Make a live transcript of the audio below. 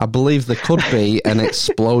I believe there could be an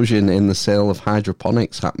explosion in the sale of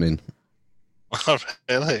hydroponics happening. Oh,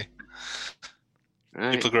 really?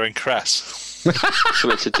 Right. People growing cress.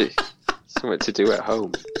 Something to do at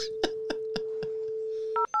home.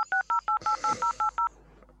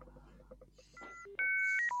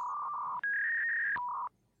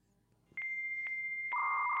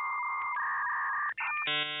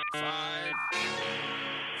 Five,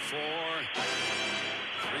 4,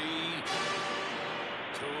 3,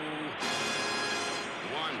 2,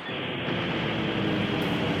 1.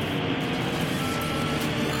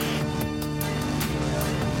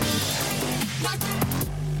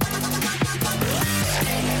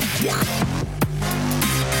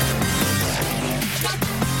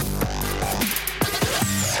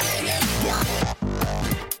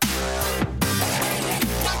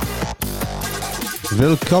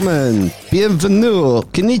 Willkommen, bienvenue,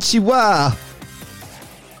 konnichiwa,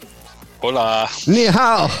 Hola. ni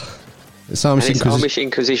hao. It's And Amish it's Inquisition.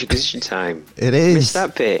 Amish Inquisition time. It is. Missed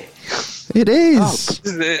that bit. It is.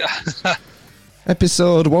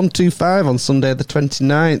 Episode 125 on Sunday the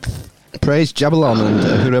 29th. Praise Jabalon and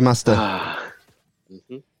Ahura Master.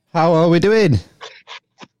 How are we doing?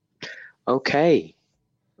 Okay.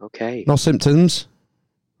 No symptoms?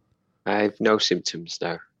 I have no symptoms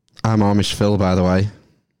now. I'm Amish Phil, by the way.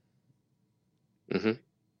 I'm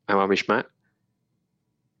Amish Matt.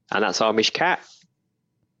 And that's Amish Cat.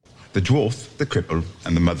 The dwarf, the cripple,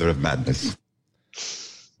 and the mother of madness.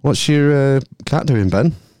 What's your cat doing,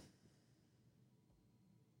 Ben?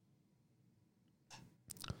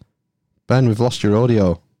 Ben, we've lost your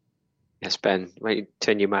audio. Yes, Ben. Wait,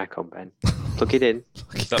 turn your mic on, Ben. Plug it in.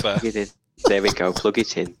 Is that better? Plug it in. There we go. Plug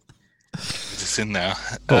it in. It's in now.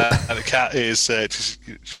 And the cat is just,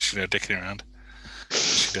 dicking around.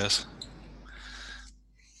 She does.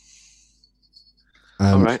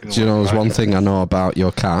 All right. Do you know there's one thing I know about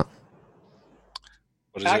your cat?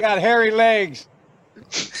 What is I it? got hairy legs.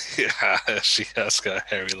 Yeah, she has got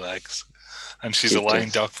hairy legs. And she's a lying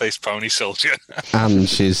dog-faced pony soldier. And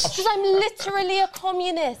she's Because I'm literally a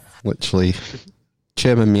communist. literally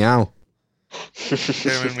Chairman Meow.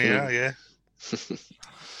 Chairman Meow, yeah.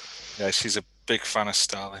 Yeah, she's a big fan of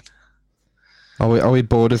Stalin. Are we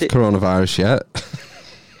bored of coronavirus yet?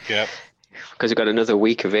 Yep. Because we've got another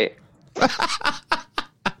week of it.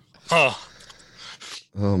 Oh,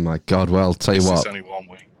 Oh my God! Well, tell you this what. is only 1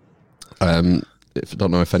 week. I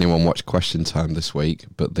don't know if anyone watched Question Time this week,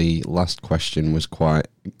 but the last question was quite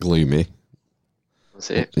gloomy. That's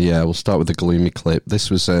it. Yeah, we'll start with the gloomy clip. This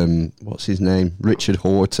was what's his name? Richard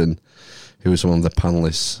Horton, who was one of the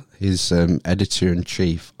panelists. He's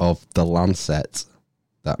editor-in-chief of The Lancet,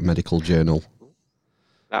 that medical journal.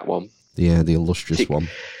 That one. Yeah, the illustrious one.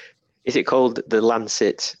 Is it called The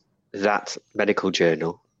Lancet, that medical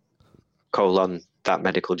journal? That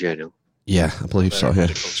medical journal? Yeah, I believe so, yeah.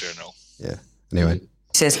 Medical journal. Yeah. Anyway.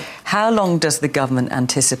 It says, how long does the government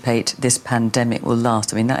anticipate this pandemic will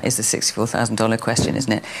last? I mean, that is the $64,000 question,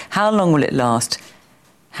 isn't it? How long will it last?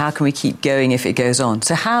 How can we keep going if it goes on?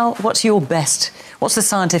 So what's the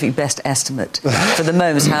scientific best estimate for the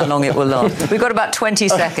moment, how long it will last? We've got about 20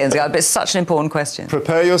 seconds. It's such an important question.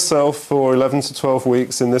 Prepare yourself for 11 to 12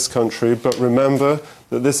 weeks in this country, but remember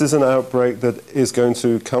that this is an outbreak that is going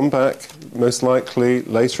to come back, most likely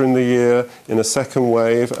later in the year, in a second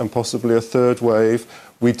wave and possibly a third wave.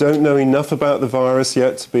 We don't know enough about the virus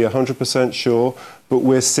yet to be 100% sure, but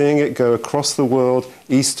we're seeing it go across the world,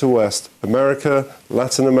 east to west. America,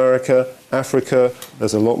 Latin America, Africa,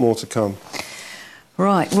 there's a lot more to come.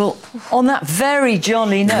 Right, well, on that very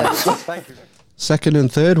jolly note... Thank you. Second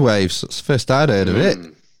and third waves. That's the first I'd heard of it.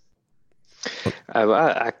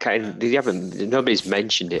 Nobody's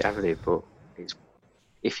mentioned it, haven't they? But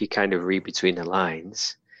if you kind of read between the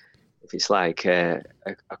lines, if it's like a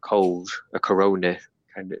cold, a corona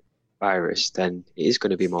kind of virus, then it is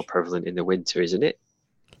going to be more prevalent in the winter, isn't it?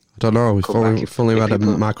 I don't know. We've Come back only if had a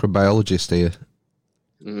people- microbiologist here.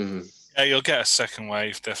 Yeah, you'll get a second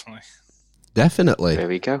wave, definitely. Definitely. There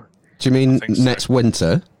we go. Do you mean think so. next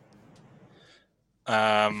winter?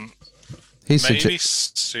 He's Maybe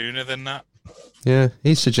sooner than that. Yeah,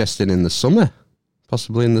 he's suggesting in the summer.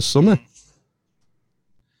 Possibly in the summer.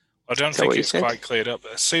 I don't that think what you it's said? quite cleared up.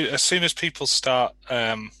 As soon as people start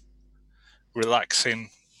relaxing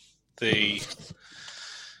the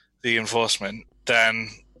enforcement, then,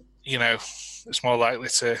 it's more likely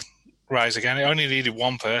to rise again. It only needed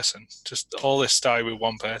one person. Just all this started with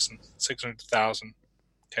one person. 600,000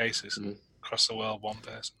 cases across the world, one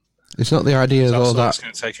person. It's not the idea, So though, that's that, all it's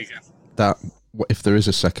going to take again. that if there is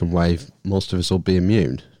a second wave, most of us will be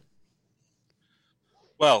immune.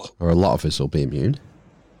 Well, Or a lot of us will be immune.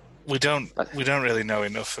 we don't really know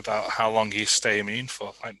enough about how long you stay immune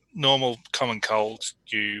for. Like normal common cold,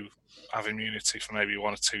 you have immunity for maybe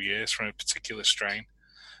 1 or 2 years from a particular strain.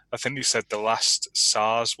 I think you said the last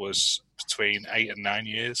SARS was between 8 and 9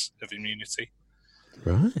 years of immunity.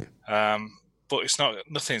 Right. But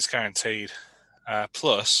nothing's guaranteed.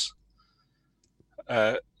 Plus,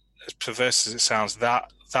 as perverse as it sounds,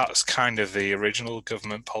 that's kind of the original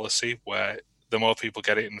government policy, where the more people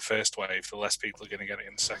get it in the first wave, the less people are going to get it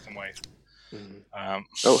in the second wave.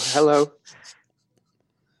 Oh, hello.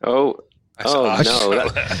 Oh no,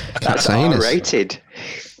 that's R-rated.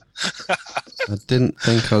 I didn't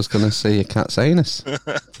think I was going to see a cat's anus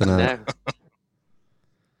tonight. No.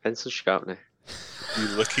 Pencil sharpener. You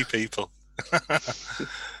lucky people.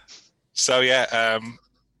 So yeah,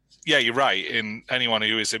 you're right. In anyone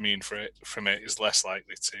who is immune from it is less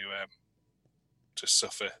likely to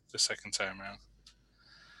suffer the second time round.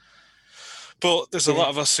 But there's a lot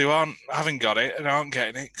of us who haven't got it and aren't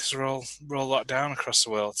getting it because we're all locked down across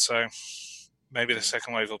the world. So maybe the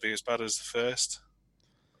second wave will be as bad as the first.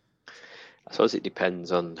 I suppose it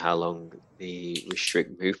depends on how long they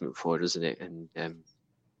restrict movement for, doesn't it? And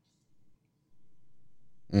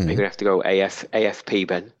you're going to have to go AFP,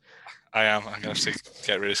 Ben. I am. I'm going to have to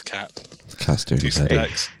get rid of this cat. The cat's doing Do some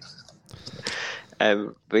decks.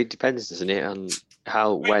 But it depends, doesn't it, on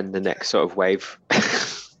when the next sort of wave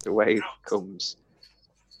comes.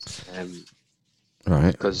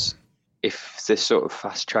 Right. Because if they're sort of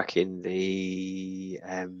fast tracking the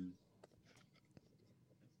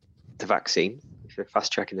vaccine,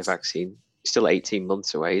 it's still 18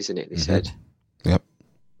 months away, isn't it? They said. Yep.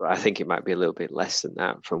 But I think it might be a little bit less than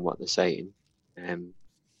that from what they're saying. And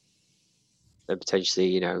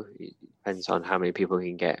potentially, it depends on how many people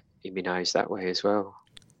can get immunised that way as well,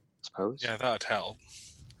 I suppose. Yeah, that'd help.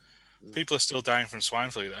 People are still dying from swine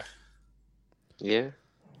flu, though. Yeah.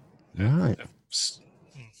 Right.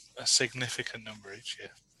 A significant number each year.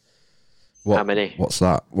 How many? What's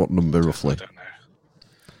that? What number roughly? I don't know.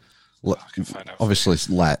 I can find out. Obviously, it's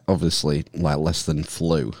like less than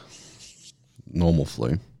flu. Normal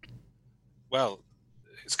flu. Well,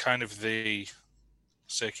 it's kind of the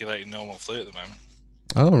circulating normal flu at the moment.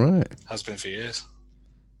 Oh, right. Has been for years.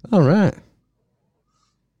 Oh, right.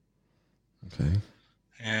 Okay.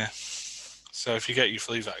 Yeah. So if you get your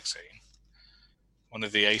flu vaccine, one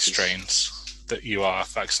of the A strains that you are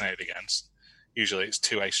vaccinated against, usually it's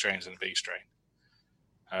 2 A strains and a B strain.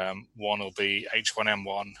 One will be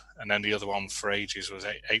H1N1, and then the other one for ages was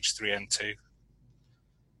H3N2,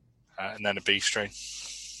 and then a B strain.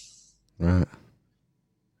 Right.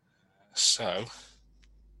 So,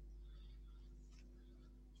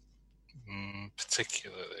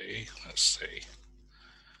 particularly, let's see,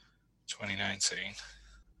 2019,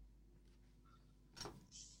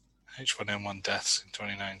 H1N1 deaths in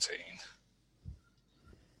 2019.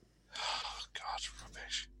 Oh, God,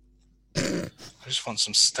 rubbish. I just want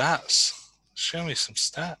some stats. Show me some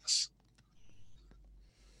stats.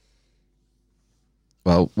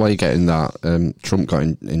 Well, while you're getting that, Trump got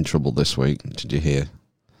in trouble this week. Did you hear?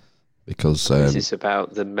 Because Is this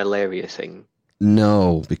about the malaria thing?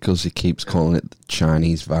 No, because he keeps calling it the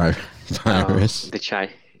Chinese virus.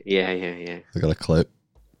 Yeah. I got a clip.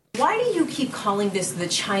 Why do you keep calling this the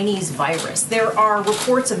Chinese virus? There are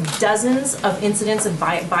reports of dozens of incidents of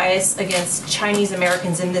bias against Chinese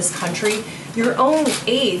Americans in this country. Your own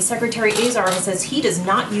aide, Secretary Azar, says he does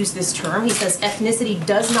not use this term. He says ethnicity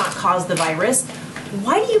does not cause the virus.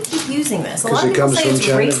 Why do you keep using this? A lot of people say it's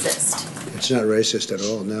racist. It's not racist at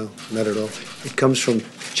all, no, not at all. It comes from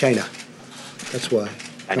China. That's why.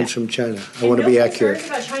 It comes from China. I want to be accurate.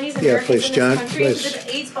 Yeah, please, John, please.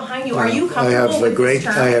 The aides behind you. Are you comfortable with this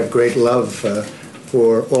term? I have great love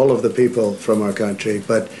for all of the people from our country,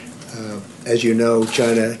 but as you know,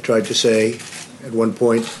 China tried to say at one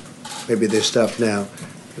point, maybe they stopped now,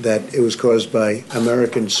 that it was caused by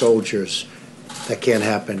American soldiers. That can't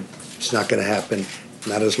happen. It's not going to happen.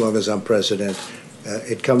 Not as long as I'm president.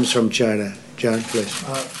 It comes from China. John, please.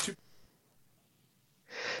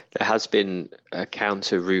 There has been a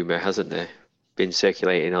counter rumor, hasn't there, been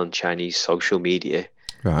circulating on Chinese social media,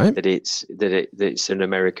 right? That it's an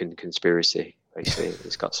American conspiracy. Basically,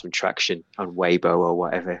 it's got some traction on Weibo or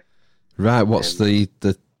whatever. Right. What's the?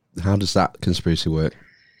 How does that conspiracy work?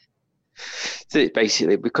 So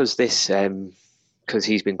basically, because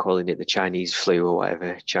he's been calling it the Chinese flu or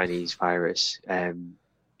whatever, Chinese virus.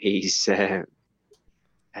 There's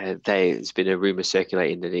been a rumor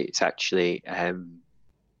circulating that it's actually an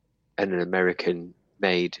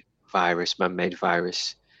American-made virus, man-made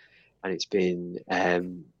virus, and it's been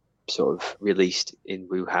sort of released in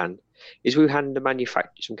Wuhan. Is Wuhan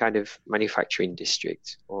some kind of manufacturing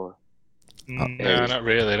district, or? No, not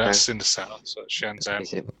really. That's in the south. So it's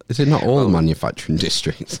Shenzhen. Is it not all manufacturing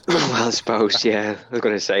districts? Well, I suppose, yeah. I was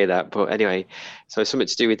going to say that, but anyway, so something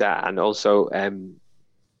to do with that, and also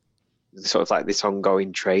sort of like this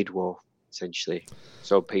ongoing trade war, essentially.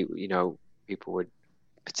 So people would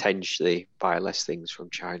potentially buy less things from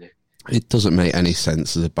China. It doesn't make any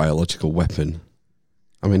sense as a biological weapon.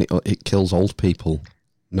 I mean, it kills old people,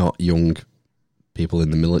 not young people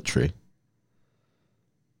in the military.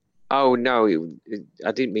 Oh no,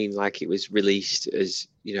 I didn't mean like it was released as,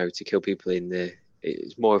 to kill people in the.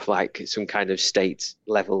 It's more of like some kind of state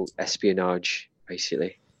level espionage,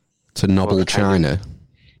 basically. To nobble China.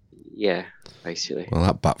 Yeah, basically. Well,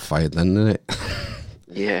 that backfired then, didn't it?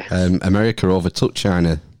 Yeah. America overtook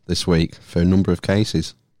China this week for a number of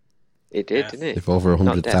cases. It did, didn't it? They've over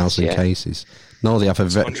 100,000 cases. No, they have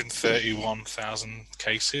 131,000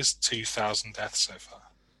 cases, 2,000 deaths so far.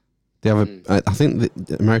 They have I think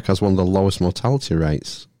that America has one of the lowest mortality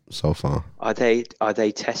rates so far. Are they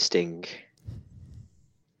testing?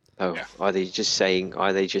 Oh, yeah. Are they just saying?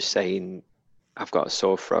 I've got a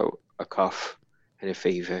sore throat, a cough, and a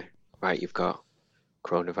fever. Right, you've got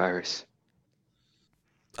coronavirus.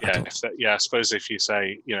 Yeah, I suppose if you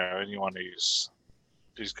say, anyone who's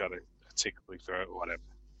got a tickly throat or whatever,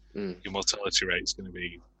 your mortality rate is going to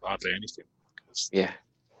be hardly anything. Yeah.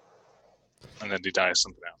 And then they die of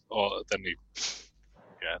something else, or then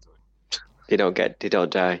they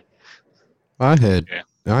don't die. I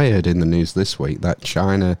heard in the news this week that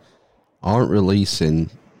China aren't releasing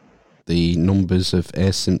the numbers of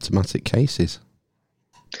asymptomatic cases.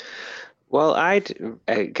 Well, I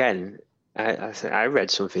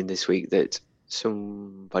read something this week that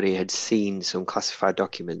somebody had seen some classified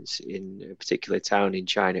documents in a particular town in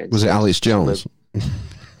China. And was it Alex Jones? No.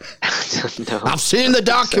 I've seen the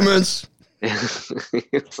documents.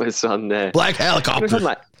 It was on there. Black helicopter.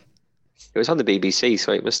 It was on the BBC,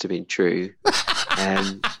 so it must have been true.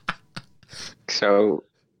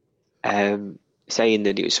 Saying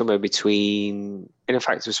that it was somewhere between, in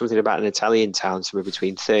fact, it was something about an Italian town, somewhere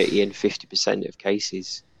between 30 and 50% of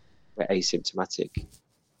cases were asymptomatic.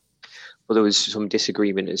 Well, there was some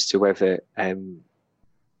disagreement as to whether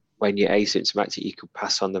when you're asymptomatic, you could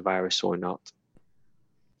pass on the virus or not.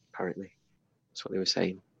 Apparently, that's what they were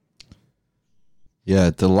saying. Yeah,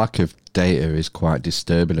 the lack of data is quite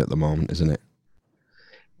disturbing at the moment, isn't it?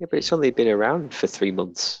 Yeah, but it's only been around for 3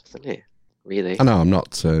 months, hasn't it? Really? I know, I'm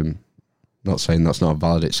not saying that's not a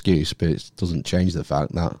valid excuse, but it doesn't change the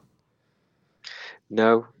fact that...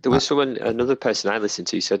 No, there was another person I listened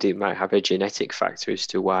to said it might have a genetic factor as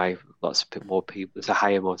to why lots of more people, there's a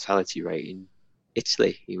higher mortality rate in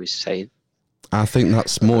Italy, he was saying. I think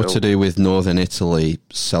that's more to do with northern Italy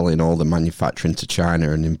selling all the manufacturing to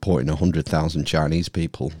China and importing 100,000 Chinese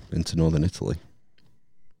people into northern Italy.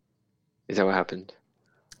 Is that what happened?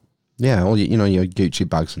 Yeah, all your Gucci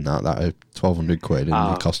bags and that are 1,200 quid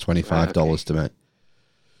and they cost $25 to make.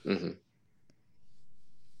 Mm-hmm.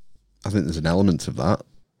 I think there's an element of that,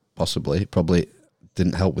 possibly. It probably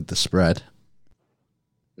didn't help with the spread.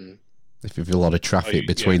 If you have a lot of traffic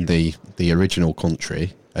between the original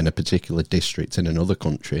country and a particular district in another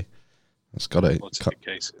country, it's got to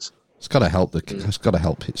help it's got to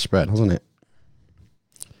help it spread, hasn't it?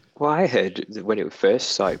 Well, I heard that when it first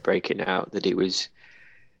started breaking out that it was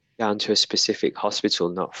down to a specific hospital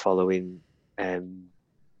not following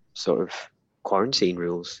sort of quarantine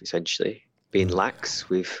rules, essentially being lax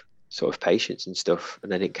with sort of patients and stuff,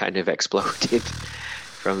 and then it kind of exploded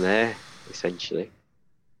from there, essentially.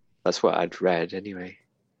 That's what I'd read anyway.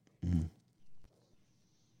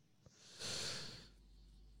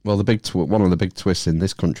 Well, one of the big twists in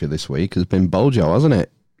this country this week has been Bojo, hasn't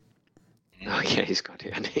it? Oh yeah, he's got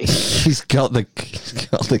it, hasn't he? he's got the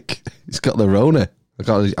Rona. I've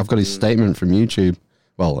got his statement from YouTube.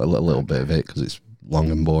 Well, a little bit of it because it's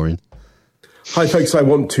long and boring. Hi folks, I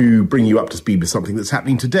want to bring you up to speed with something that's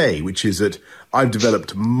happening today, which is that I've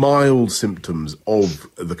developed mild symptoms of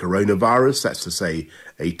the coronavirus. That's to say,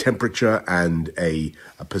 a temperature and a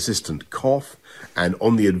persistent cough. And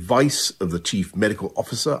on the advice of the chief medical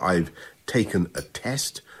officer, I've taken a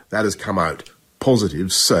test that has come out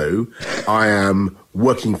positive. So I am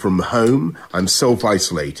working from home, I'm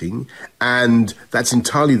self-isolating, and that's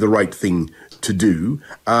entirely the right thing to do.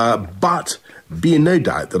 But be in no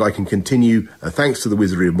doubt that I can continue, thanks to the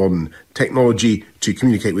wizardry of modern technology, to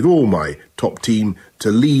communicate with all my top team to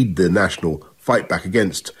lead the national fight back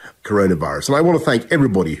against coronavirus. And I want to thank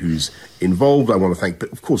everybody who's involved. I want to thank,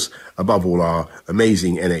 of course, above all, our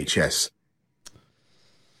amazing NHS.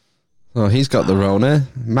 Oh, he's got the Rona.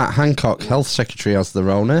 Matt Hancock, Health Secretary, has the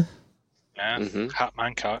Rona. Yeah, Hat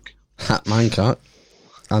Mancock. Hat Minecart.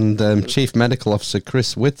 And Chief Medical Officer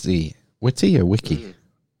Chris Whitty or Wiki?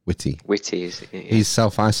 Whitty. Whitty, is it? Yeah. He's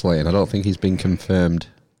self-isolating. I don't think he's been confirmed.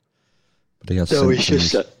 But he has No,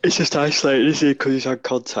 symptoms. it's just isolated, isn't it? Because he's had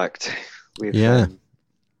contact with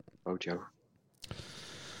Mojo.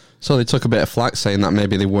 So they took a bit of flack saying that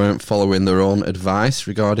maybe they weren't following their own advice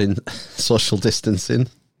regarding social distancing.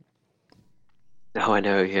 No, I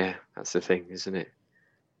know, yeah. That's the thing, isn't it?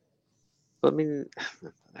 But I mean,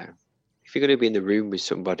 if you're going to be in the room with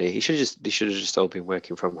somebody, they should have just all been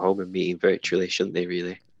working from home and meeting virtually, shouldn't they,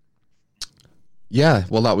 really? Yeah,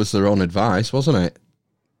 well, that was their own advice, wasn't it?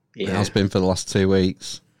 Yeah. It has been for the last 2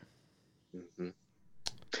 weeks. Mm-hmm.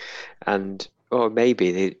 And, or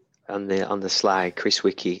maybe they, on the slide, Chris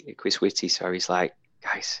Whitty, he's like,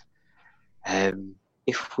 guys,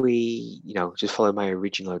 if we, just follow my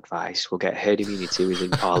original advice, we'll get herd immunity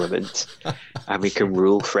within Parliament and we can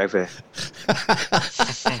rule forever.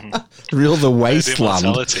 Rule the wasteland.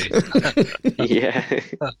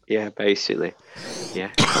 Yeah, basically.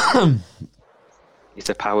 Yeah. He's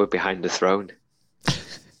the power behind the throne.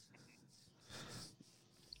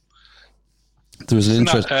 There was an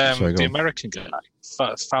interest. The American guy,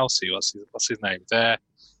 Fauci, what's his name? Their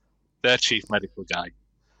chief medical guy.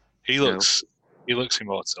 He looks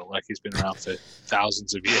immortal, like he's been around for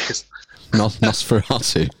thousands of years.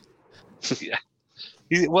 Nosferatu. Yeah.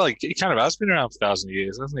 He kind of has been around for thousands of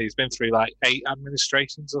years, hasn't he? He's been through like 8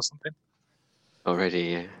 administrations or something. Already,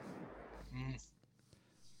 yeah.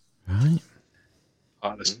 Right.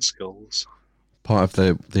 Part of the skulls. Part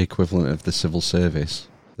of the equivalent of the civil service.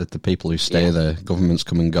 That the people who stay there, governments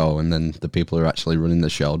come and go, and then the people who are actually running the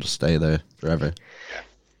show just stay there forever.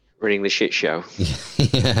 Running the shit show.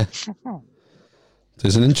 Yeah.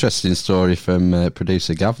 There's an interesting story from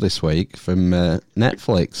producer Gav this week from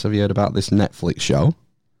Netflix. Have you heard about this Netflix show?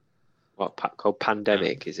 What, called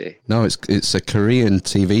Pandemic, is it? No, it's a Korean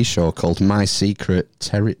TV show called My Secret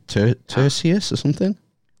Tertius or something.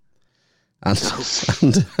 And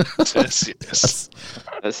Tertius.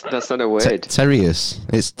 That's not a word. Terrius.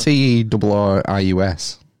 It's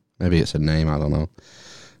Terrius. Maybe it's a name, I don't know.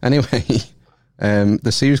 Anyway,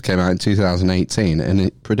 the series came out in 2018 and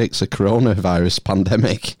it predicts a coronavirus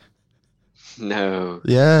pandemic. No.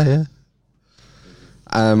 Yeah.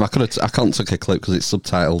 I can't take a clip because it's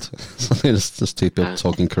subtitled. It's just two people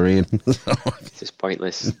talking Korean. It's just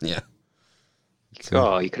pointless. Yeah.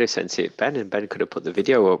 Oh, you could have sent it Ben, and Ben could have put the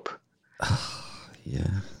video up.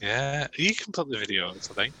 Yeah. Yeah, you can put the video up,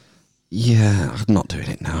 I think. Yeah, I'm not doing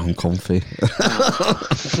it now. I'm comfy.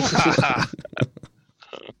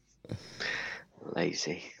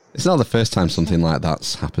 Lazy. It's not the first time something like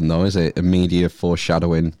that's happened, though, is it? A media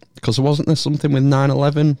foreshadowing. Because wasn't there something with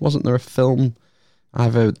 9/11? Wasn't there a film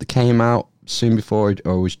either that came out soon before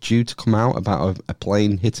or was due to come out about a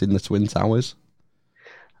plane hitting the Twin Towers?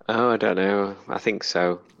 Oh, I don't know. I think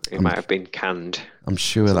so. It might have been canned. I'm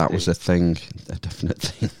sure that was a thing, a definite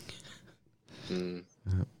thing.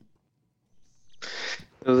 Yeah.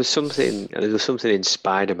 There was something in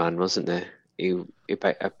Spider-Man, wasn't there?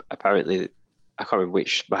 Apparently, I can't remember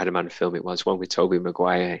which Spider-Man film it was. One with Tobey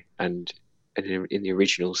Maguire, and in the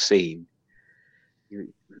original scene,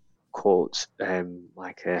 you caught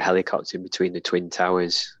like a helicopter in between the Twin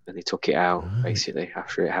Towers, and they took it out basically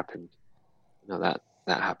after it happened. No, that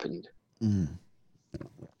happened.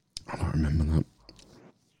 I don't remember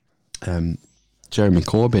that. Jeremy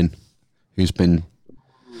Corbyn, who's been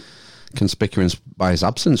conspicuous by his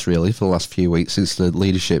absence, really, for the last few weeks since the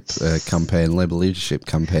leadership campaign, Labour leadership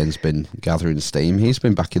campaign's been gathering steam. He's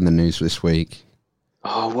been back in the news this week.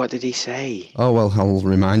 Oh, what did he say? Oh, well, I'll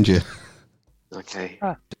remind you. Okay.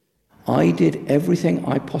 I did everything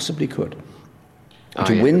I possibly could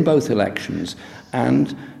to win both elections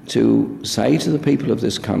and to say to the people of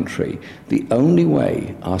this country, the only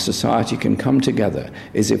way our society can come together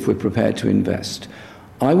is if we're prepared to invest.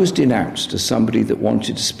 I was denounced as somebody that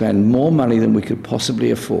wanted to spend more money than we could possibly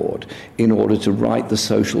afford in order to right the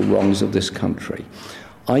social wrongs of this country.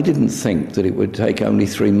 I didn't think that it would take only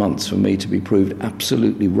 3 months for me to be proved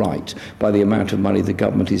absolutely right by the amount of money the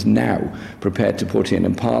government is now prepared to put in,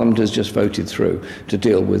 and Parliament has just voted through to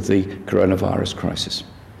deal with the coronavirus crisis.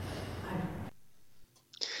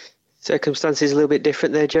 Circumstances a little bit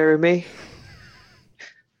different there, Jeremy?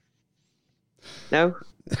 No?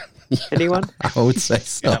 Anyone? I would say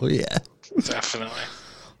so, yeah. Definitely.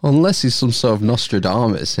 Unless he's some sort of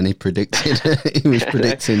Nostradamus and he was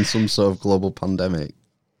predicting some sort of global pandemic.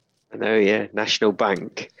 I know, yeah. National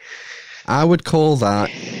Bank. I would call that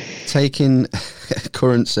taking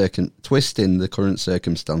twisting the current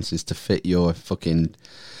circumstances to fit your fucking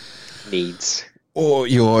needs or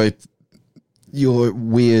your your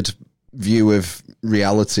weird view of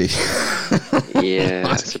reality.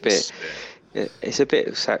 Yeah, it's a bit. It's a bit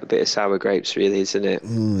of sour grapes, really, isn't it?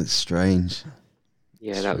 Oh, it's strange.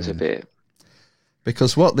 Yeah, that was a bit.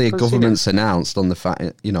 Because what the government's announced on the fact,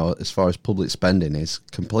 as far as public spending is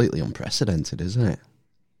completely unprecedented, isn't it?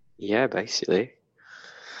 Yeah, basically.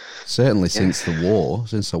 Certainly since the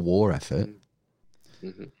war effort.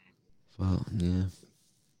 Mm-hmm. But, yeah.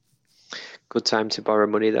 Good time to borrow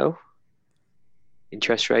money, though.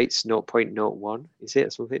 Interest rates 0.01, is it,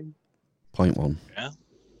 or something? 0.1. Yeah.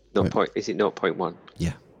 Is it 0.1?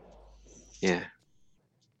 Yeah. Yeah.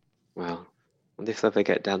 Well, I wonder if they'll ever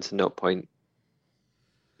get down to 0.05.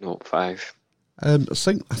 I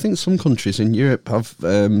think some countries in Europe have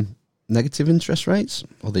negative interest rates,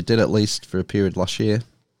 or they did at least for a period last year.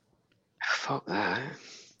 Fuck that.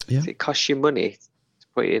 Yeah. Does it cost you money to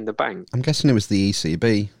put it in the bank? I'm guessing it was the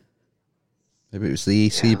ECB. Maybe it was the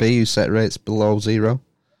ECB who set rates below zero.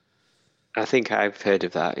 I think I've heard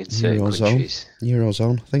of that in certain countries.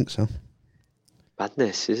 Eurozone, I think so.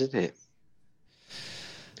 Madness, isn't it?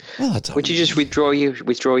 Well, I don't. Would you just withdraw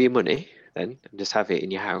your money then and just have it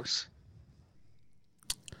in your house?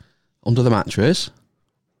 Under the mattress?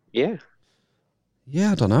 Yeah.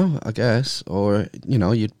 Yeah, I don't know, I guess. Or,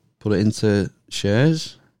 you'd put it into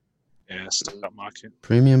shares. Yeah, stock market.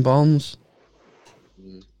 Premium bonds.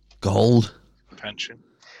 Gold. Pension.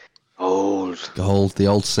 Gold, the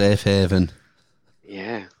old safe haven.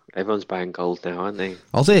 Yeah, everyone's buying gold now, aren't they?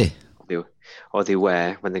 Are they? Or they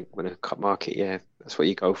were when the market. Yeah, that's what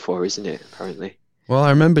you go for, isn't it? Apparently. Well, I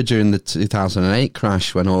remember during the 2008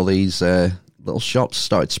 crash when all these little shops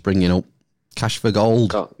started springing up, cash for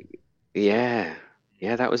gold. Yeah,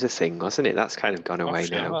 that was a thing, wasn't it? That's kind of gone away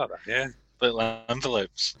now. Yeah, little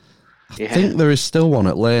envelopes. I think there is still one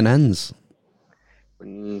at Lane Ends.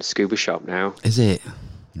 Scuba shop now. Is it?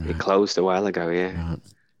 Right. It closed a while ago, yeah. Right.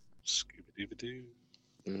 Scooby-Doo.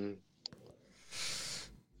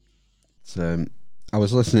 So, I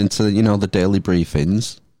was listening to, the daily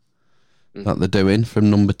briefings that they're doing from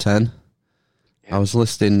Number 10. Yeah. I was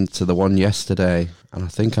listening to the one yesterday, and I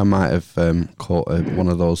think I might have caught one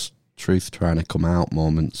of those truth trying to come out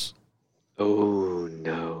moments. Oh,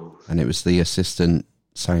 no. And it was the assistant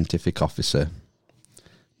scientific officer,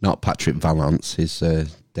 not Patrick Vallance, his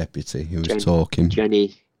deputy, who was talking.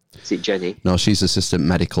 Jenny. Is it Jenny? No, she's assistant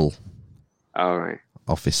medical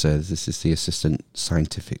officer. This is the assistant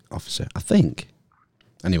scientific officer, I think.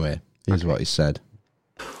 Anyway, here's what he said.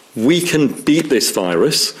 We can beat this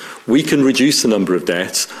virus, we can reduce the number of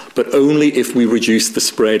deaths, but only if we reduce the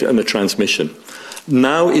spread and the transmission.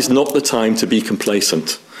 Now is not the time to be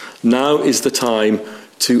complacent. Now is the time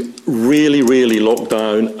to really, really lock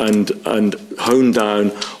down and hone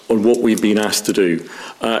down on what we've been asked to do.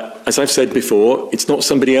 As I've said before, it's not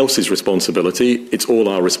somebody else's responsibility, it's all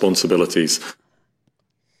our responsibilities.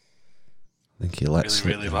 I think he lets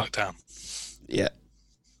really lock down. Yeah.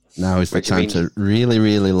 Now is the time to really,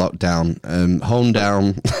 really lock down, hone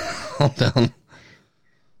down, hone down.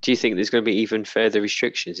 Do you think there's going to be even further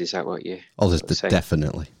restrictions? Is that what you? Oh, there's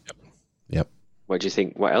definitely. Yep. What do you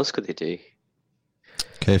think? What else could they do?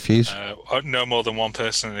 Curfews? No more than one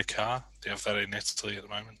person in a car. They have that in Italy at the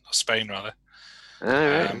moment, or Spain rather.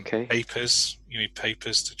 Right, okay. Papers. You need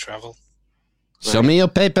papers to travel. Show me your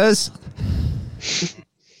papers.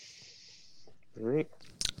 Right.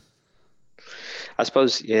 I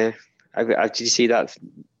suppose, yeah. Did you see that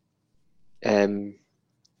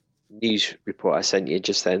news report I sent you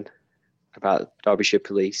just then about Derbyshire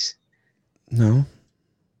police? No.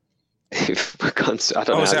 I don't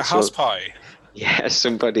know. Was it a house party? Yeah,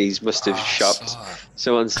 somebody's must have shopped.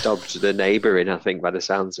 Someone stopped the neighbour in, I think, by the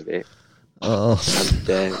sounds of it. Oh.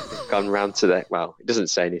 And gone round to that. Well, it doesn't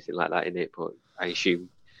say anything like that in it, but I assume.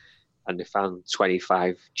 And they found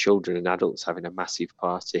 25 children and adults having a massive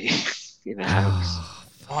party in a house.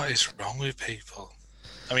 What is wrong with people?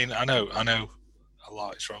 I mean, I know a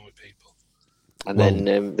lot is wrong with people. And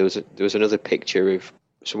then there was another picture of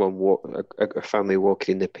someone a family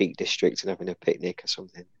walking in the Peak District and having a picnic or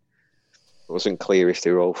something. It wasn't clear if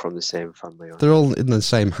they were all from the same family. Or they're all in the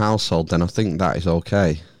same household, then I think that is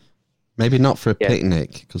okay. Maybe not for a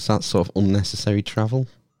picnic, because that's sort of unnecessary travel.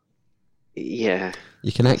 Yeah.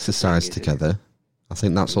 You can exercise together. I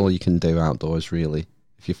think that's all you can do outdoors, really,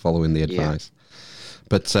 if you're following the advice. Yeah.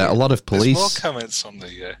 But a lot of police... There's more comments on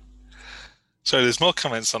the... So there's more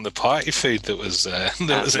comments on the party food that was involved.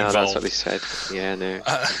 No, that's what they said. Yeah, no.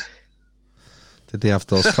 Did they have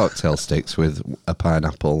those cocktail sticks with a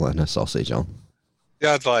pineapple and a sausage on?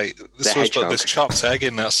 Yeah, this chopped egg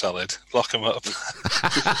in that salad. Lock them up.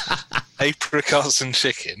 Apricots and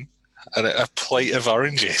chicken, and a plate of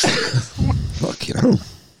oranges. Fucking hell.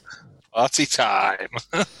 Party time.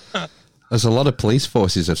 There's a lot of police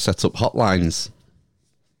forces have set up hotlines.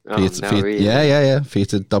 Really? Yeah. For you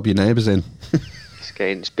to dob your neighbours in.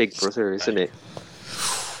 It's Big Brother, isn't it?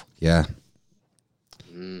 Yeah.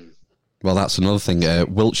 Well, that's another thing.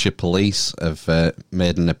 Wiltshire Police have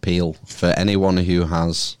made an appeal for anyone who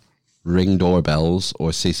has Ring doorbells or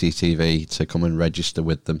CCTV to come and register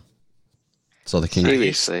with them. So they can.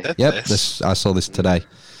 Seriously? Yep, I saw this today.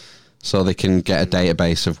 So they can get a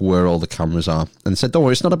database of where all the cameras are. And said, don't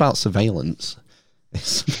worry, it's not about surveillance.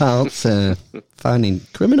 It's about finding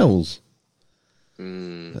criminals.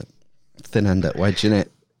 Thin end at wedge, innit?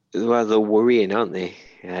 Well, they're worrying, aren't they?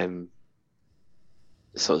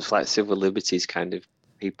 Sort of like civil liberties kind of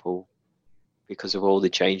people, because of all the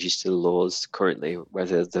changes to the laws currently,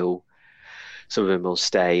 whether some of them will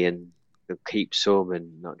stay and they'll keep some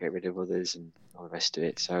and not get rid of others and all the rest of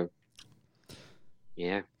it. So,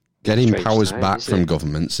 yeah. Getting powers back from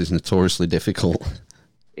governments is notoriously difficult.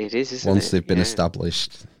 It is, isn't it? Once they've been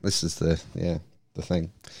established. This is the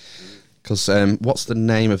thing. Because what's the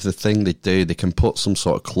name of the thing they do? They can put some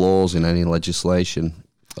sort of clause in any legislation.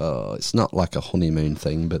 It's not like a honeymoon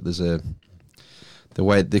thing, but there's the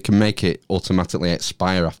way they can make it automatically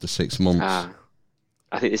expire after 6 months.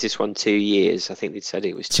 I think this is 2 years. I think they said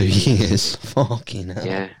it was 2 years. Fucking hell.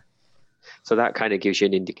 Yeah. So that kind of gives you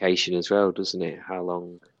an indication as well, doesn't it? How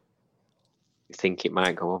long you think it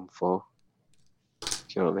might go on for. Do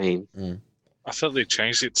you know what I mean? I thought they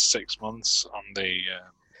changed it to 6 months on the...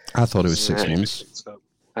 I thought it was 6 months.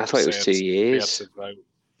 I thought it was 2 years. We had to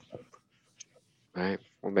vote. Right.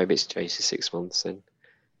 Well, maybe it's changed to 6 months then.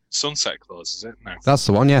 Sunset clause, is it? No. That's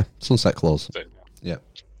the one, yeah. Sunset clause. Yeah.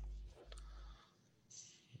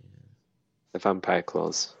 The vampire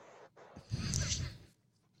clause.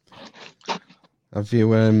 Have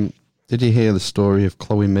you, did you hear the story of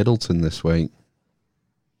Chloe Middleton this week?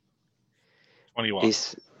 21.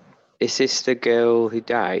 Is this the girl who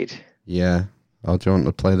died? Yeah. Oh, do you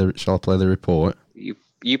want to shall I play the report?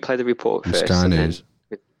 You play the report From first. Sky and News.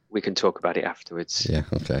 Then we can talk about it afterwards. Yeah,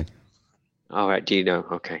 okay. All right, do you know?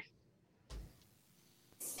 Okay.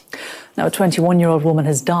 Now, a 21-year-old woman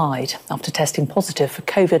has died after testing positive for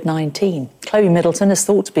COVID-19. Chloe Middleton is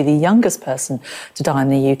thought to be the youngest person to die in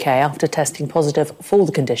the UK after testing positive for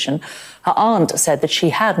the condition. Her aunt said that she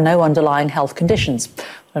had no underlying health conditions.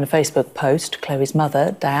 In a Facebook post, Chloe's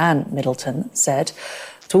mother, Diane Middleton, said,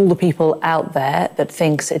 "To all the people out there that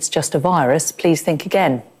thinks it's just a virus, please think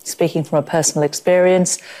again. Speaking from a personal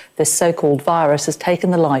experience, this so-called virus has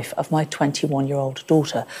taken the life of my 21-year-old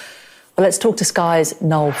daughter." Well, let's talk to Sky's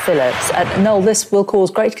Noel Phillips. Noel, this will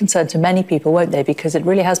cause great concern to many people, won't they? Because it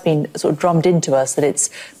really has been sort of drummed into us that it's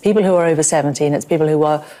people who are over 70 and it's people who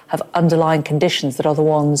have underlying conditions that are the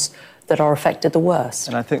ones that are affected the worst.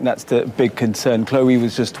 And I think that's the big concern. Chloe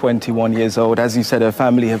was just 21 years old. As you said, her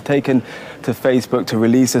family have taken to Facebook to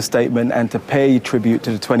release a statement and to pay tribute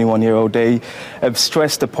to the 21-year-old. They have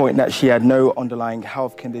stressed the point that she had no underlying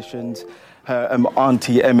health conditions. Her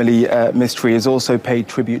auntie, Emily Mystery, has also paid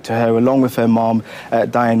tribute to her, along with her mom,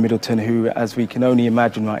 Diane Middleton, who, as we can only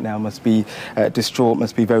imagine right now, must be distraught,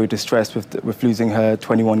 must be very distressed with losing her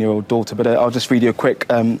 21-year-old daughter. But I'll just read you a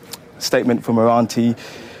quick statement from her auntie.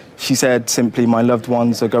 She said simply, "My loved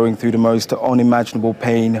ones are going through the most unimaginable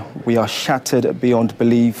pain. We are shattered beyond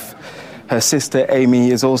belief." Her sister,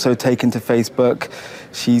 Amy, is also taken to Facebook.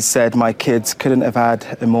 She said, "My kids couldn't have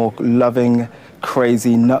had a more loving,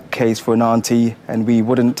 crazy nutcase for an auntie, and we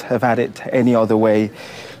wouldn't have had it any other way.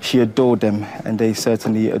 She adored them, and they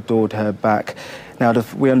certainly adored her back." Now,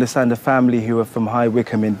 we understand the family, who are from High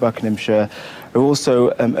Wycombe in Buckinghamshire, are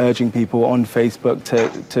also urging people on Facebook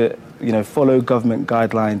to follow government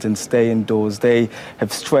guidelines and stay indoors. They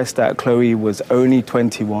have stressed that Chloe was only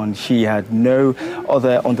 21. She had no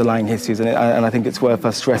other underlying histories, and I think it's worth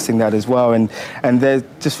us stressing that as well. And they're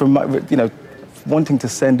just from wanting to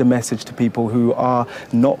send a message to people who are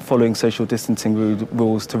not following social distancing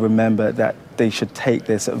rules to remember that they should take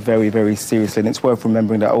this very, very seriously. And it's worth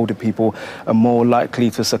remembering that older people are more likely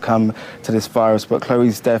to succumb to this virus. But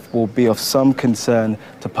Chloe's death will be of some concern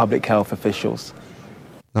to public health officials.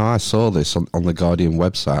 Now, I saw this on the Guardian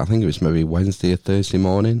website. I think it was maybe Wednesday or Thursday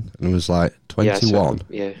morning, and it was like 21.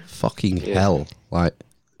 Yeah. Fucking hell. Like,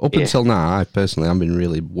 up until now, I personally haven't been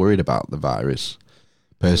really worried about the virus.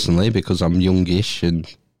 Personally, because I'm youngish and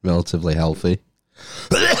relatively healthy.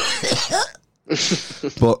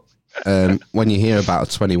 But when you hear about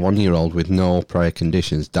a 21-year-old with no prior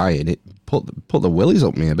conditions dying, it put the willies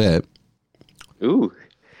up me a bit. Ooh.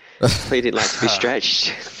 They didn't like to be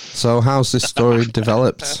stretched. So how's this story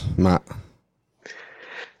developed, Matt?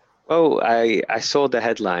 Well, I saw the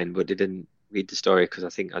headline, but didn't read the story because I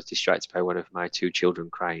think I was distracted by one of my 2 children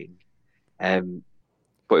crying.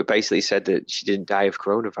 But it basically said that she didn't die of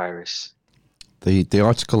coronavirus. The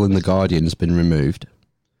article in The Guardian has been removed.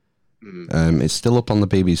 It's still up on the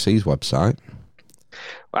BBC's website.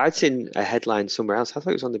 Well, I'd seen a headline somewhere else. I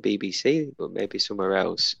thought it was on the BBC, but maybe somewhere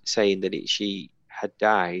else, saying that she had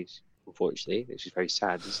died, unfortunately, which is very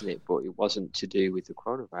sad, isn't it? But it wasn't to do with the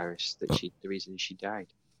coronavirus, the reason she died.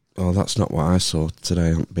 Well, that's not what I saw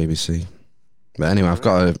today on BBC. But anyway, I've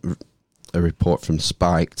got a report from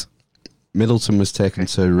Spiked. Middleton was taken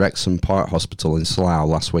to Wrexham Park Hospital in Slough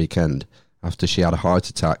last weekend after she had a heart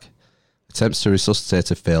attack. Attempts to resuscitate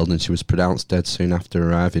her failed and she was pronounced dead soon after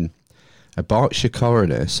arriving. A Berkshire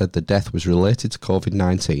coroner said the death was related to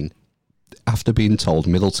COVID-19 after being told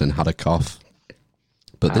Middleton had a cough.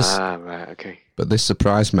 But this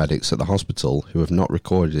surprised medics at the hospital, who have not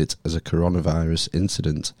recorded it as a coronavirus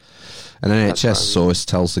incident. An NHS source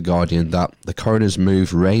tells The Guardian that the coroner's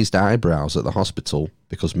move raised eyebrows at the hospital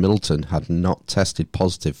because Middleton had not tested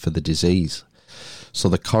positive for the disease. So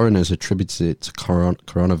the coroners attributed it to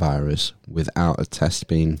coronavirus without a test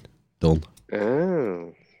being done.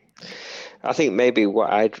 Oh. I think maybe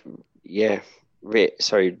the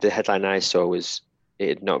headline I saw was it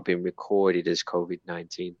had not been recorded as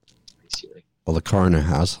COVID-19, basically. Well, the coroner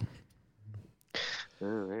has. Oh,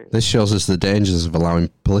 right. This shows us the dangers of allowing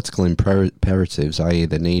political imperatives, i.e.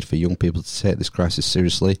 the need for young people to take this crisis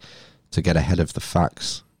seriously, to get ahead of the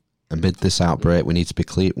facts. Amid this outbreak, we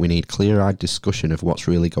need clear-eyed discussion of what's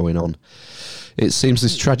really going on. It seems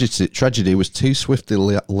this tragedy was too swiftly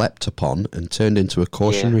leapt upon and turned into a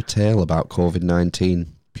cautionary tale about COVID-19,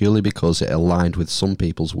 purely because it aligned with some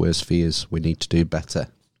people's worst fears. We need to do better.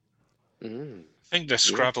 I think they're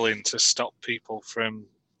scrabbling to stop people from,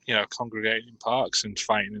 congregating in parks and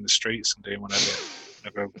fighting in the streets and doing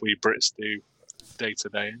whatever we Brits do day to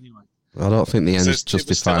day anyway. I don't think the ends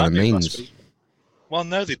justify the means. Well,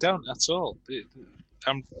 no, they don't at all.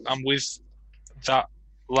 I'm with that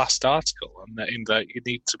last article, and in that you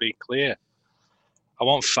need to be clear. I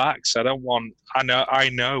want facts. I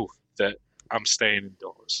know that I'm staying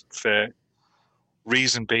indoors for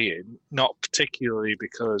reason being, not particularly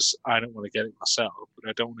because I don't want to get it myself, but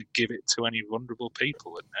I don't want to give it to any vulnerable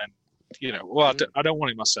people. I don't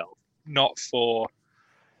want it myself. Not for,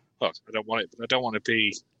 look, I don't want it, but I don't want to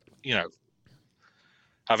be,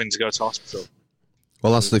 having to go to hospital.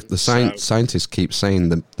 Well, that's the scientists keep saying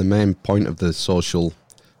the main point of the social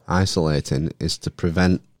isolating is to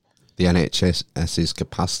prevent the NHS's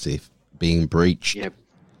capacity being breached. Yeah.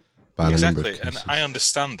 By the number exactly, of cases. And I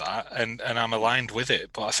understand that, and I'm aligned with it,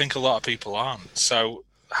 but I think a lot of people aren't. So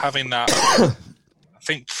having that, I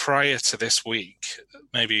think prior to this week,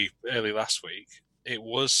 maybe early last week, it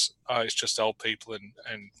was, it's just old people and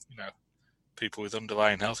people with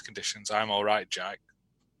underlying health conditions. I'm all right, Jack.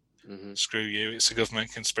 Screw you, it's a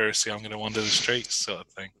government conspiracy, I'm going to wander the streets, sort of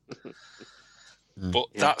thing. But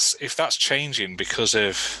if that's changing because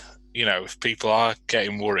of, if people are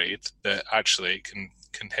getting worried that actually it can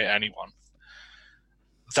hit anyone,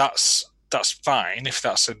 that's fine if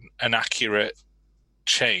that's an accurate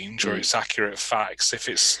change or it's accurate facts. If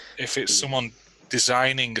it's someone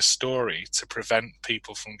designing a story to prevent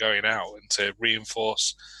people from going out and to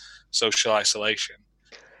reinforce social isolation,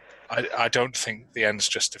 I don't think the ends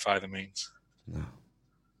justify the means.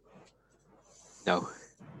 No.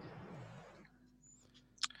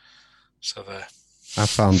 So there. I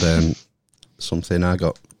found something. I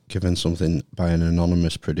got given something by an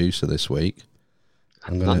anonymous producer this week.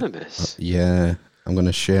 Anonymous? I'm going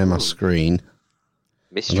to share my screen.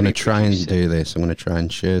 Mystery I'm going to try producer. and do this. I'm going to try and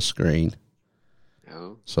share screen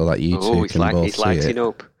so that you two can both he's see lighting it.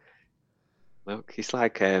 up. Look, he's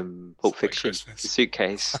like Pulp Fiction, the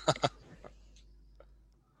suitcase.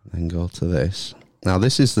 Then go to this. Now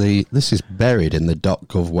this is buried in the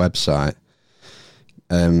 .gov website.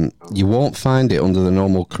 You won't find it under the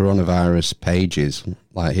normal coronavirus pages.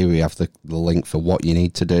 Like here we have the link for what you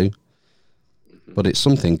need to do. But it's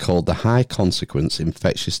something called the High Consequence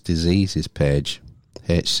Infectious Diseases page,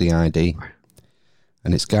 HCID.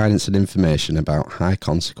 And it's guidance and information about high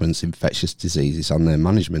consequence infectious diseases and their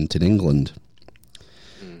management in England.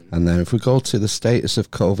 And then if we go to the status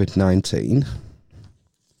of COVID-19,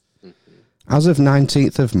 as of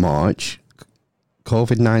 19th of March,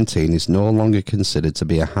 COVID-19 is no longer considered to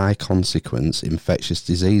be a high consequence infectious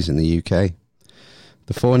disease in the UK.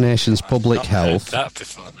 The Four Nations Public Health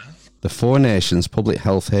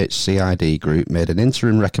HCID group made an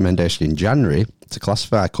interim recommendation in January to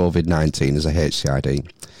classify COVID-19 as a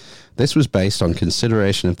HCID, This was based on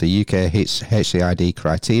consideration of the UK HCID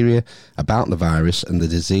criteria about the virus and the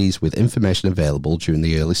disease with information available during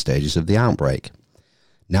the early stages of the outbreak.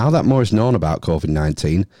 Now that more is known about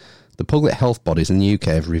COVID-19, the public health bodies in the UK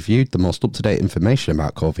have reviewed the most up-to-date information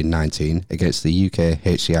about COVID-19 against the UK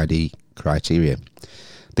HCID criteria.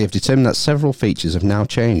 They have determined that several features have now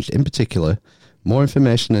changed. In particular, more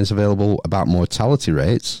information is available about mortality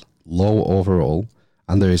rates, low overall,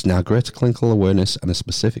 and there is now greater clinical awareness and a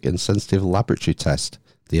specific and sensitive laboratory test,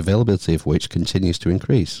 the availability of which continues to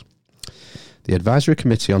increase. The Advisory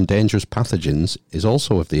Committee on Dangerous Pathogens is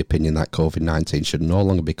also of the opinion that COVID-19 should no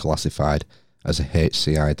longer be classified as a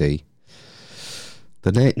HCID.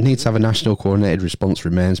 The need to have a national coordinated response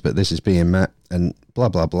remains, but this is being met, and blah,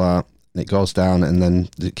 blah, blah. And it goes down, and then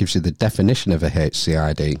it gives you the definition of a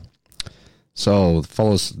HCID. So, it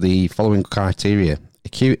follows the following criteria.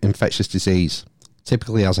 Acute infectious disease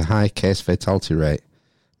typically has a high case fatality rate,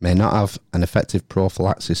 may not have an effective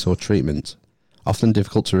prophylaxis or treatment, often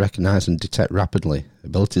difficult to recognise and detect rapidly,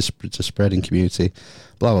 ability to spread in community,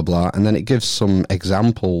 blah, blah, blah. And then it gives some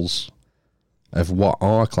examples of what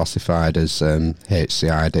are classified as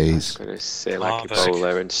HCIDs. I was going to say like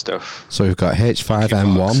Ebola and stuff. So we've got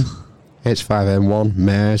H5N1,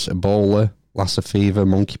 MERS, Ebola, Lassa fever,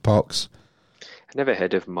 monkeypox. I never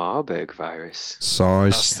heard of Marburg virus.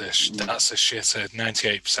 SARS. That's a shit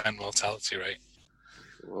 98% mortality rate.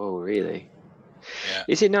 Whoa, really? Yeah.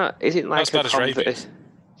 Is it not? Is it like as bad as rabies?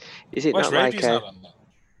 Is it not like a?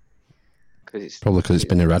 Probably because it's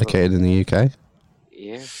been eradicated in the UK.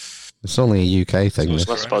 Yeah. It's only a UK thing. I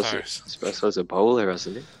suppose Ebola,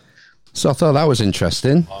 hasn't it? So I thought that was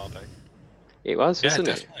interesting. It was, wasn't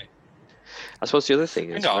it? Definitely. I suppose the other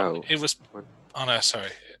thing as well. It was. Oh no,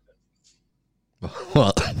 sorry.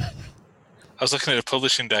 What? I was looking at the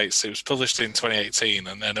publishing dates. It was published in 2018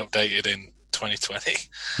 and then updated in 2020.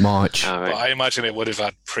 March. But I imagine it would have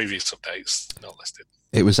had previous updates not listed.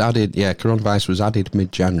 It was added, coronavirus was added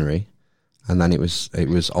mid-January, and then it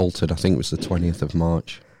was altered, I think it was the 20th of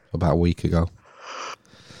March, about a week ago.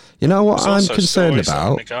 You know what I'm concerned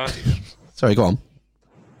about? Sorry, go on.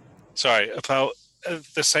 Sorry, about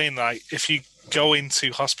they're saying like if you go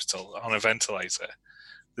into hospital on a ventilator,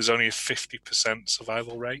 there's only a 50%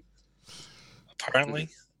 survival rate, apparently.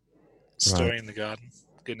 Story in the Guardian.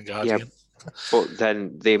 Yeah, but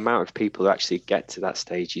then the amount of people who actually get to that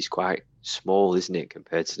stage is quite small, isn't it,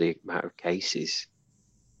 compared to the amount of cases?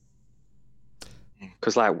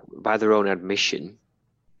 Because, like, by their own admission,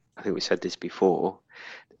 I think we said this before,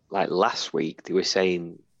 like last week, they were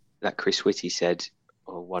saying that Chris Whitty said,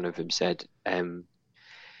 or one of them said,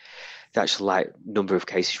 the actual like number of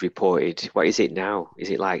cases reported. What is it now? Is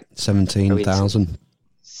it like 17,000?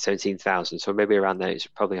 17,000. So maybe around there. It's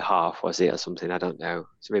probably half, was it, or something? I don't know.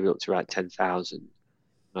 So maybe up to around 10,000.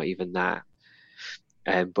 Not even that.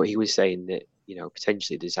 But he was saying that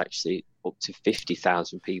potentially there's actually up to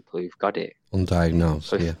 50,000 people who've got it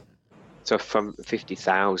undiagnosed. So from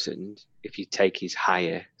 50,000, if you take his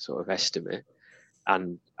higher sort of estimate,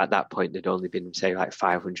 and at that point there'd only been say like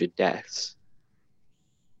 500 deaths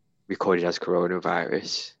recorded as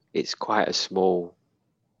coronavirus, it's quite a small,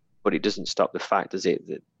 but it doesn't stop the fact, does it,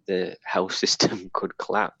 that the health system could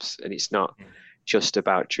collapse. And it's not just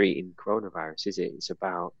about treating coronavirus, is it? It's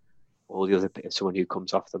about all the other, someone who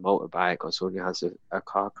comes off the motorbike or someone who has a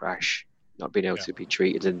car crash not being able to be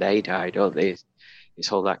treated and they die, don't they?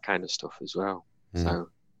 It's all that kind of stuff as well. So,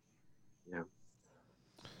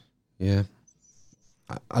 yeah,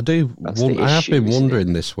 I do. I have been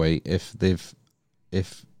wondering this week if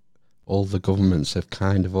all the governments have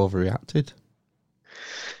kind of overreacted.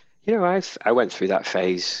 I went through that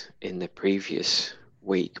phase in the previous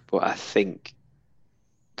week, but I think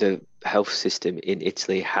the health system in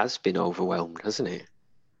Italy has been overwhelmed, hasn't it?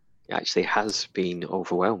 It actually has been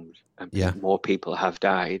overwhelmed, and more people have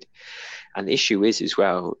died. And the issue is as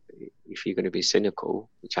well, if you're going to be cynical,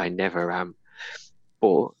 which I never am,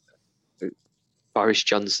 but Boris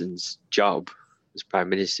Johnson's job as Prime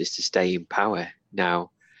Minister is to stay in power.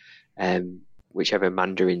 Now, whichever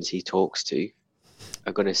Mandarins he talks to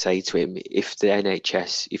are going to say to him, if the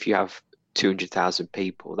NHS, if you have 200,000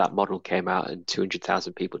 people, that model came out and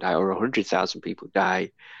 200,000 people die, or 100,000 people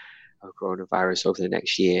die of coronavirus over the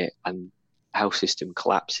next year, and the health system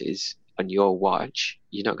collapses on your watch,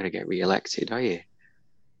 you're not going to get re-elected, are you?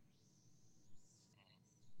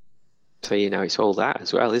 So, it's all that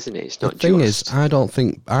as well, isn't it? It's not the thing is,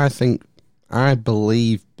 I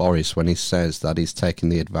believe Boris when he says that he's taking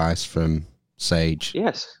the advice from Sage.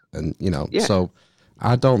 Yes. And, so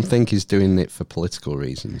I don't think he's doing it for political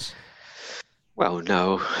reasons. Well,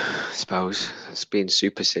 no, I suppose. It's being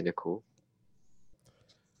super cynical.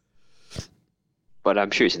 But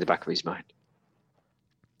I'm sure it's in the back of his mind.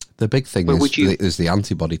 The big thing But is the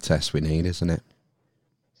antibody test we need, isn't it?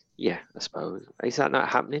 Yeah, I suppose. Is that not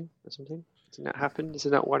happening or something? Has it not happened? Is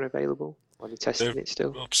there not one available? Are they testing it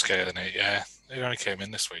still? Upscaling it, yeah. It only came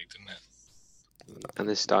in this week, didn't it? And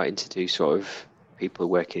they're starting to do sort of people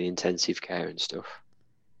working in intensive care and stuff.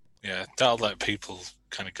 Yeah, that'll let people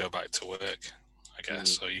kind of go back to work, I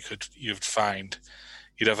guess. So you'd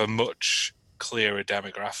have a much clearer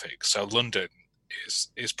demographic. So London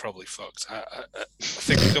is probably fucked. I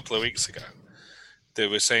think a couple of weeks ago they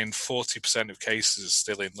were saying 40% of cases are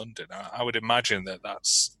still in London. I would imagine that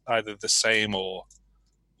that's either the same or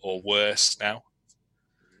worse now.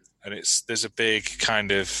 And there's a big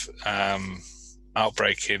kind of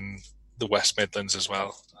outbreak in the West Midlands as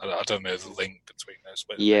well. I don't know the link between those,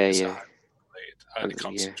 but it's a highly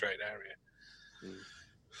concentrated area.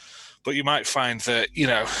 But you might find that,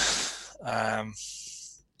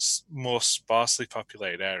 more sparsely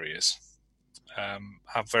populated areas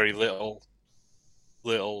have very little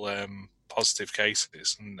positive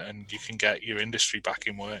cases, and you can get your industry back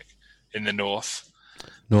in work in the north.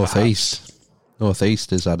 Northeast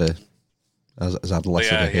has had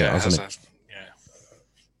less of a hit, hasn't it?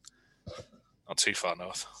 Not too far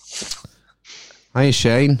north. Hi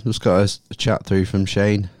Shane, just got a chat through from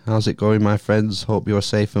Shane. How's it going, my friends? Hope you're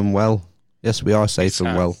safe and well. Yes, we are safe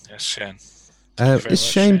and well. Yes, Shane. Is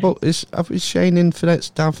Shane is Shane in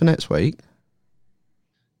down for next week?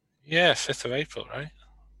 Yeah, 5th of April, right?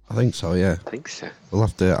 I think so. Yeah, I think so. I'll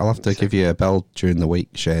have to give you a bell during the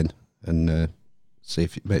week, Shane, and see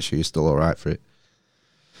if make sure you're still all right for it.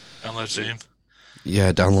 Download Zoom.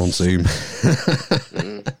 Yeah, download Zoom.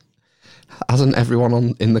 Hasn't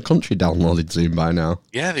everyone in the country downloaded Zoom by now?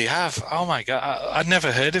 Yeah, they have. Oh my God, I'd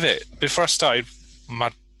never heard of it before I started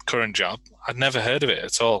my current job. I'd never heard of it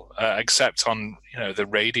at all, except on the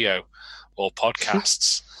radio or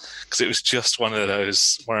podcasts, because it was just one of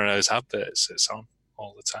those adverts that's on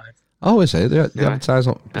all the time. Oh, is it? They advertise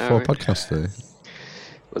before podcasts, do they?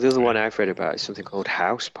 Well, the other one I've read about is something called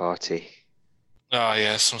House Party. Oh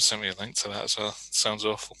yeah, someone sent me a link to that as well. It sounds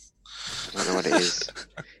awful. I don't know what it is.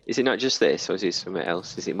 Is it not just this, or is it something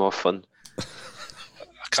else? Is it more fun? I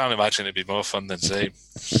can't imagine it'd be more fun than Zoom.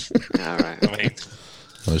 All right. I mean,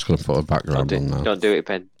 I'm just going to put a background on now. Don't do it,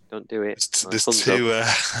 Ben. Don't do it. There's two.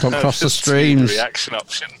 Don't cross the streams. Reaction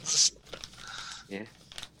options. Yeah.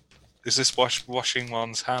 Is this washing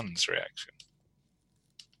one's hands reaction?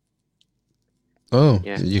 Oh,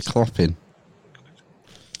 yeah. You're clapping.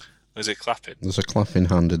 Was it clapping? There's a clapping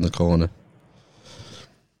hand in the corner.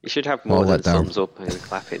 You should have more than thumbs up and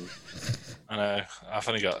clapping. I know. I've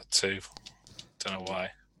only got 2. Don't know why.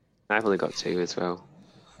 I've only got 2 as well.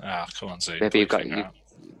 Ah, come on, Zoom. Maybe you've got to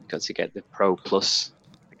get the Pro Plus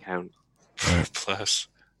account. Pro Plus.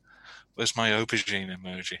 Where's my aubergine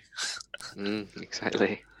emoji?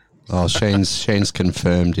 Exactly. Oh, Shane's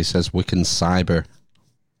confirmed. He says Wiccan Cyber.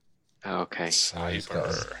 Oh, okay.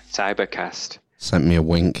 Cyber. Cybercast. Sent me a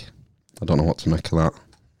wink. I don't know what to make of that.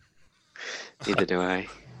 Neither do I.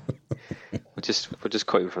 We'll just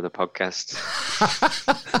cut him from the podcast.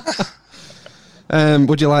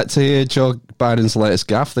 Would you like to hear Joe Biden's latest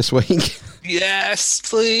gaffe this week? Yes,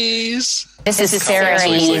 please. This is Sarah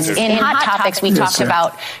Haynes. In Hot Topics, we talked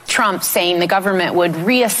about Trump saying the government would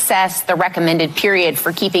reassess the recommended period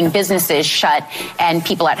for keeping businesses shut and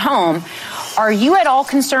people at home. Are you at all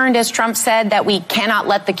concerned, as Trump said, that we cannot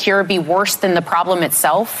let the cure be worse than the problem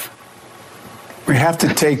itself? We have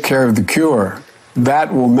to take care of the cure.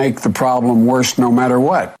 That will make the problem worse no matter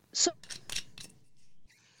what. Is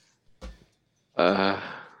that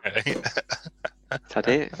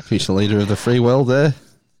it? Future leader of the free world there.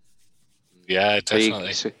 Yeah,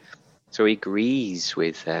 definitely. So he agrees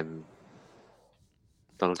with Donald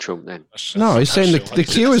Trump then? No, he's saying the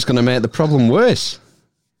cure is going to make the problem worse.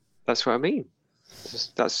 That's what I mean.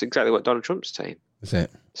 That's exactly what Donald Trump's saying. Is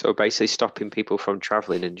it? So basically stopping people from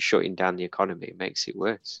travelling and shutting down the economy makes it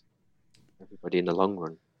worse. Everybody in the long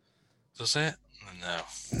run. Does it? No.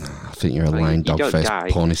 I think you're a lying dog-faced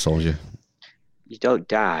pony soldier. You don't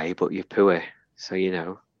die, but you're poor. So,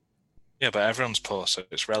 Yeah, but everyone's poor, so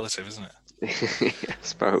it's relative, isn't it? I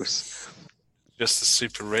suppose. Just the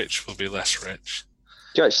super rich will be less rich.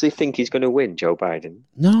 Do you actually think he's going to win, Joe Biden?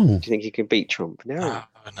 No. Do you think he can beat Trump? No.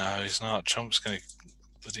 No, he's not. Trump's going to...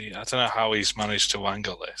 I don't know how he's managed to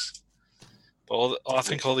wangle this. But I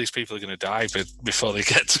think all these people are going to die before they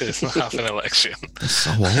get to have an election. They're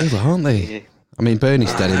so old, aren't they? Yeah. I mean,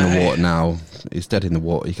 Bernie's dead in the water now. He's dead in the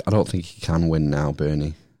water. I don't think he can win now,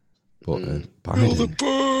 Bernie. But Biden... the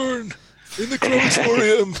burn in the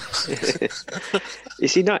crematorium.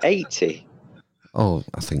 Is he not 80? Oh,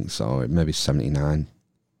 I think so. Maybe 79.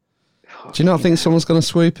 Do you not think someone's going to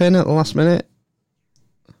swoop in at the last minute?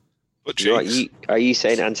 Are you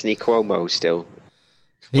saying Anthony Cuomo still?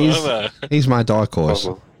 He's my dark horse.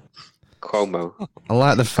 Cuomo. I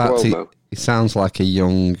like the fact he sounds like a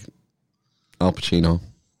young Al Pacino.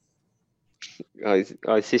 Is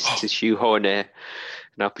this to shoehorn an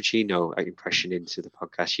Al Pacino impression into the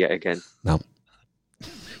podcast yet again? No.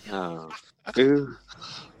 Oh. Ooh.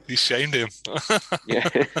 You shamed him. Yeah.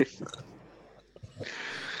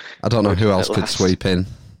 I don't know who else could sweep in.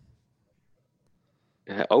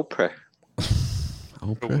 Oprah.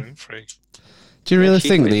 Winfrey. Do you really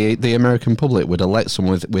think the American public would elect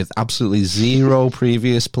someone with absolutely zero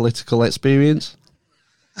previous political experience?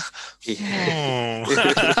 Yeah.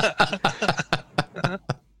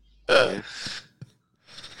 Yeah.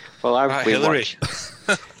 Well, I've been Hillary.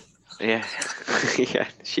 Yeah, yeah.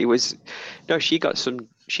 She got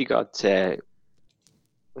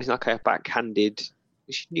was like a backhanded.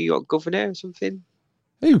 Was she New York governor or something?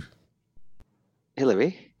 Who?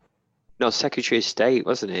 Hillary? No, Secretary of State,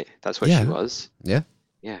 wasn't it? That's what she was. Yeah.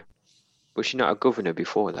 Yeah. Was she not a governor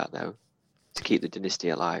before that, though? To keep the dynasty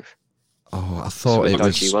alive? Oh, I thought it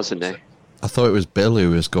was... wasn't it? I thought it was Bill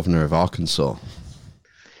who was governor of Arkansas.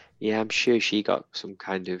 Yeah, I'm sure she got some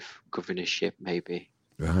kind of governorship, maybe.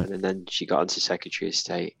 Right. And then she got onto Secretary of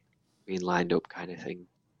State, being lined up kind of thing.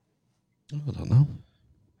 Oh, I don't know.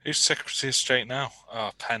 Who's Secretary of State now?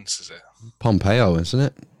 Oh, Pence, is it? Pompeo, isn't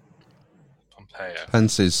it? Pompeo.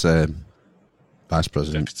 Pence is vice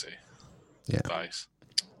president. Deputy. Yeah. Vice.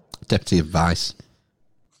 Deputy of vice.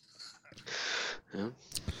 Yeah.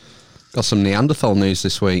 Got some Neanderthal news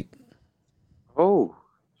this week. Oh.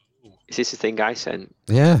 Is this the thing I sent?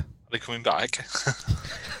 Yeah. Are they coming back?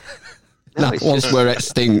 No, once we're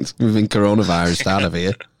extinct, moving coronavirus out of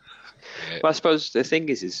here. Well, I suppose the thing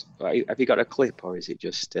is have you got a clip or is it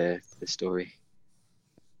just the story?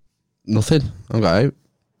 Nothing. I got out.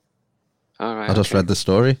 All right. I just read the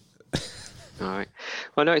story. All right.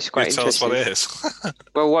 Well, no, it's quite interesting. Tell us what it is.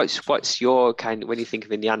 Well, what's your kind? When you think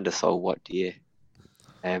of a Neanderthal, what do you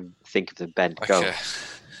think of the bent goat?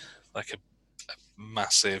 Like a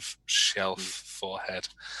massive shelf forehead.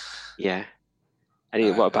 Yeah.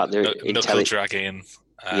 And what about the knuckle intelligence? dragging?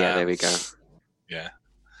 Yeah, there we go. Yeah.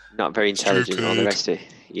 Not very intelligent and all the rest of it.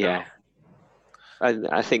 Yeah. And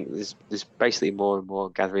I think there's basically more and more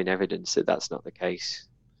gathering evidence that that's not the case.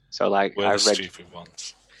 So, like, We're the stupid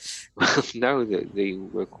ones. Well, no, they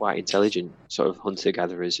were quite intelligent, sort of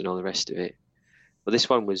hunter-gatherers and all the rest of it. But this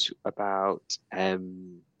one was about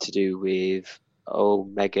to do with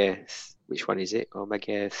omega. Which one is it?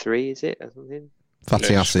 Omega-3, is it, or something?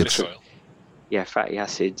 Fatty acids. Yeah, fatty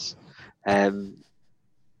acids.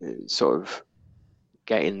 Sort of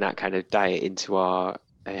getting that kind of diet into our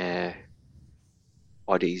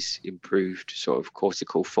bodies improved sort of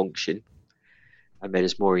cortical function and made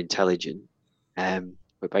us more intelligent.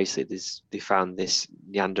 But basically, they found this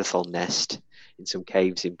Neanderthal nest in some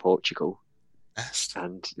caves in Portugal. Nest?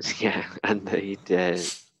 And yeah, and they'd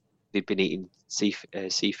been eating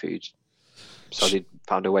seafood, so they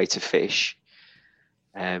found a way to fish.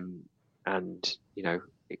 And you know,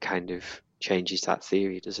 it kind of changes that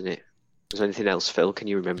theory, doesn't it? Was there anything else, Phil? Can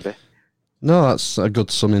you remember? No, that's a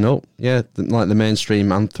good summing up. Yeah, like the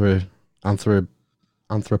mainstream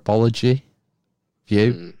anthropology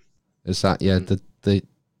view is that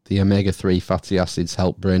the omega-3 fatty acids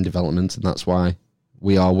help brain development, and that's why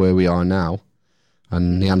we are where we are now.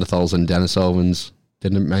 And Neanderthals and Denisovans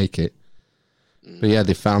didn't make it. But yeah,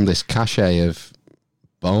 they found this cache of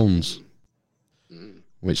bones,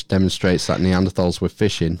 which demonstrates that Neanderthals were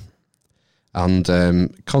fishing. And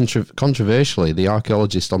controversially, the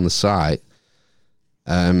archaeologist on the site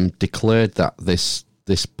declared that this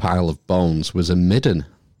pile of bones was a midden,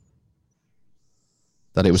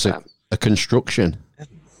 that it was a construction.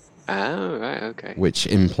 Oh, right, okay. Which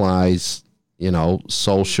implies, you know,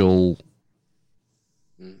 social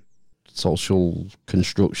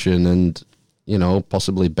construction and, you know,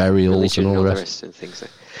 possibly burials Religion and all the rest. And things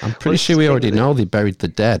like. I'm pretty sure we already know they buried the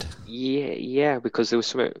dead. Yeah, because there was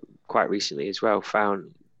something quite recently as well.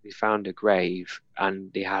 They found a grave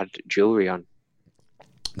and they had jewelry on.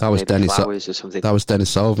 That was flowers or something. That was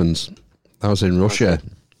Denisovans. That was in Russia.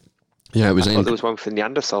 Yeah, it was there was one for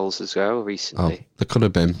Neanderthals as well recently. Oh, there could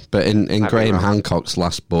have been. But in Graham Hancock's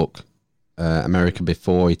last book, America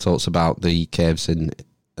Before, he talks about the caves in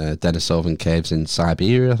Denisovan caves in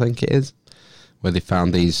Siberia, I think it is, where they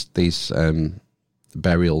found these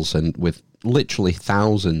burials and with literally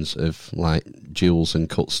thousands of like jewels and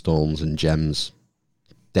cut stones and gems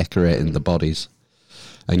decorating the bodies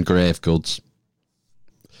and grave goods.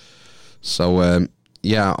 So,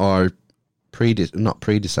 our not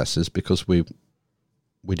predecessors, because we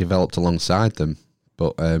developed alongside them,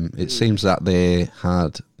 but it seems that they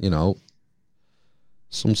had,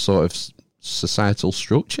 some sort of societal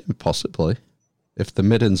structure, possibly, if the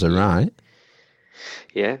middens are right.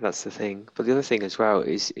 Yeah, that's the thing. But the other thing as well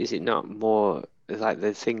is it not more like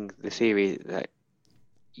the theory that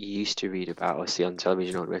you used to read about or see on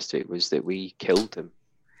television or the rest of it was that we killed them,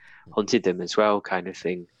 hunted them as well, kind of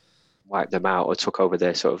thing, wiped them out or took over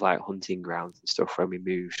their sort of like hunting grounds and stuff when we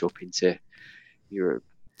moved up into Europe.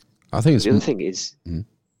 I think the other thing is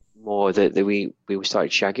more that we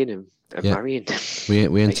started shagging them and marrying them. We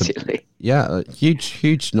basically.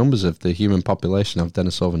 Huge numbers of the human population have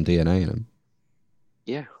Denisovan DNA in them.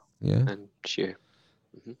 Yeah. Yeah. And sure.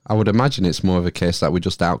 Mm-hmm. I would imagine it's more of a case that we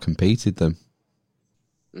just outcompeted them.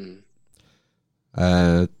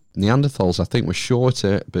 Neanderthals, I think, were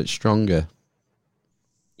shorter but stronger.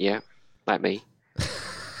 Yeah, like me.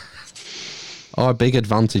 Our big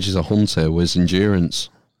advantage as a hunter was endurance.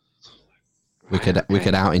 We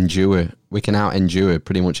can out endure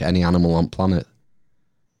pretty much any animal on planet.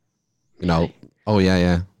 Oh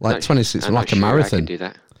yeah. Like 26, like a marathon. I can do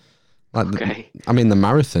that. The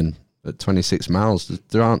marathon at 26 miles.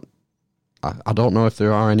 There aren't. I don't know if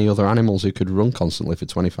there are any other animals who could run constantly for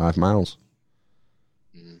 25 miles.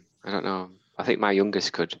 I don't know. I think my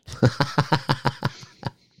youngest could.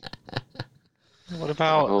 What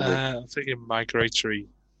about I'm thinking migratory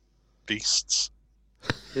beasts?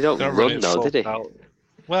 They don't run though, did they?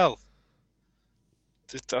 Well,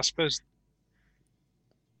 I suppose.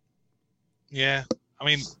 Yeah, I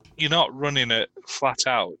mean, you're not running it flat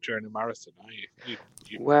out during a marathon, are you?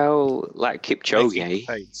 Well, like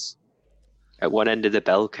Kipchoge, at one end of the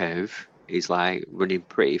bell curve, he's like running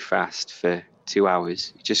pretty fast for 2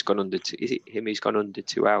 hours. He's just gone under. Is it him? He's gone under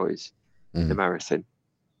 2 hours in the marathon.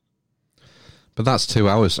 But that's 2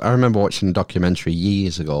 hours. I remember watching a documentary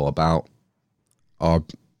years ago about our,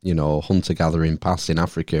 hunter-gathering past in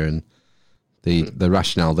Africa, and the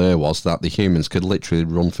rationale there was that the humans could literally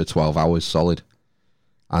run for 12 hours solid,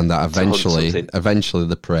 and that eventually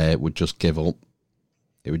the prey would just give up.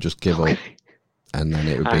 It would just give up, and then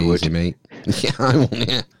it would be easy meat. Yeah, I would,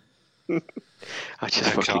 yeah. I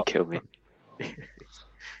just fucking kill me.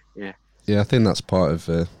 Yeah. Yeah, I think that's part of...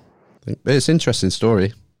 but it's an interesting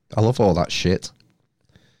story. I love all that shit.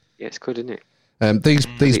 Yeah, it's good, isn't it?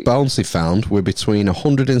 These bones they found were between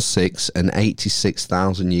 106 and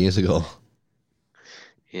 86,000 years ago.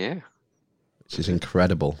 Yeah. Which is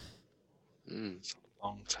incredible. It's a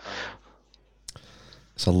long time.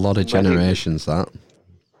 It's a lot of generations, that.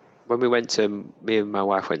 When me and my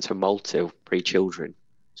wife went to Malta pre-children,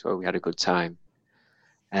 so we had a good time.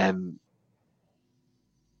 There's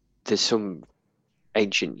some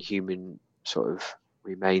ancient human sort of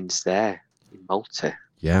remains there in Malta.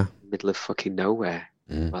 Yeah. Middle of fucking nowhere.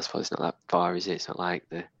 Well, I suppose it's not that far, is it? It's not like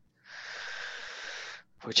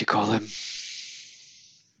what do you call them?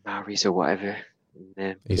 Maoris or whatever. In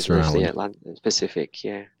the Easter middle of the Island. Pacific,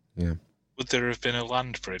 yeah. Yeah. Would there have been a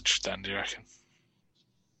land bridge then, do you reckon?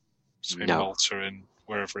 Between Malta and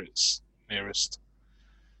wherever its nearest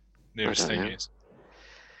thing is.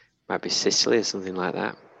 Might be Sicily or something like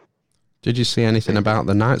that. Did you see anything about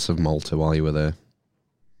the Knights of Malta while you were there?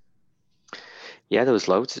 Yeah, there was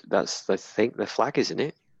loads. That's, I think, the flag, isn't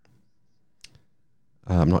it?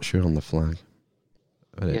 I'm not sure on the flag.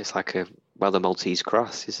 Yeah, it's like the Maltese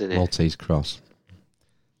cross, isn't it? Maltese cross.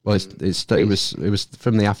 Well, it was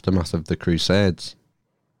from the aftermath of the Crusades.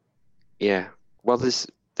 Yeah. Well, there's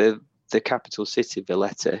the capital city,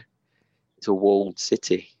 Valletta. It's a walled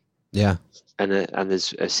city. Yeah. And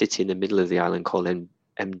there's a city in the middle of the island called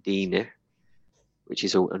Mdina, which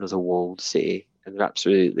is another walled city, and they're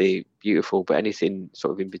absolutely beautiful. But anything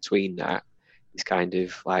sort of in between that is kind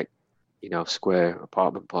of like, square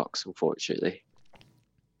apartment blocks, unfortunately.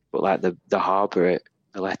 But like the harbour at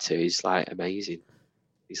Valletta is like amazing.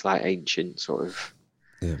 It's like ancient sort of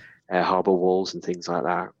harbour walls and things like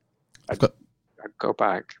that. I'd go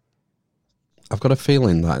back. I've got a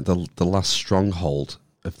feeling that the last stronghold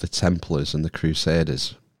of the Templars and the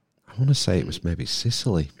Crusaders, I want to say it was maybe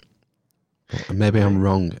Sicily. But maybe I'm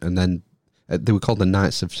wrong. And then they were called the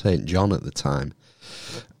Knights of St. John at the time.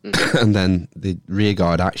 And then the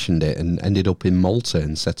rearguard actioned it and ended up in Malta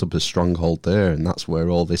and set up a stronghold there. And that's where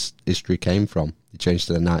all this history came from. They changed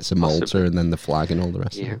to the Knights of Malta and then the flag and all the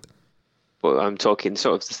rest of it. But I'm talking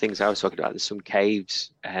sort of the things I was talking about. There's some caves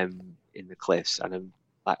in the cliffs and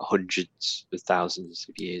like hundreds of thousands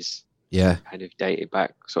of years. Yeah. Kind of dated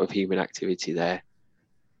back sort of human activity there.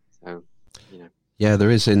 So, Yeah, there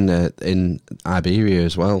is in Iberia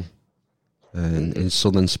as well. And in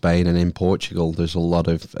southern Spain and in Portugal, there's a lot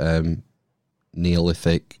of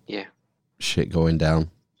Neolithic shit going down.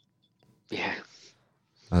 Yeah.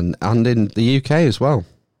 And in the UK as well.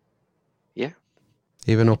 Yeah.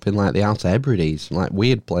 Even up in like the Outer Hebrides, like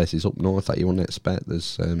weird places up north that you wouldn't expect.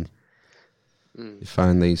 There's you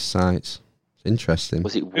find these sites. It's interesting.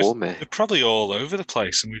 Was it warmer? They're probably all over the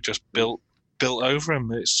place, and we've just built over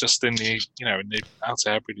them. It's just in the in the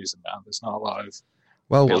Outer Hebrides and that. There's not a lot of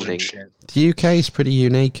building shit. The UK is pretty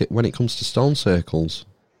unique when it comes to stone circles.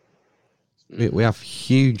 We have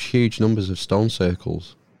huge numbers of stone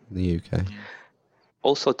circles in the UK.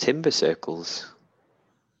 Also timber circles.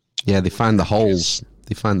 Yeah, they find the holes.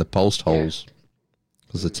 They find the post holes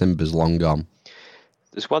because the timber's long gone.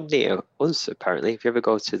 There's one near us, apparently. If you ever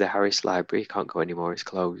go to the Harris Library, you can't go anymore, it's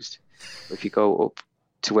closed. But if you go up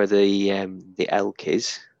to where the elk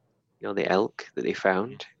is, the elk that they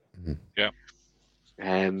found. Yeah.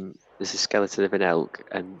 There's a skeleton of an elk,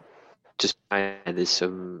 and just behind there's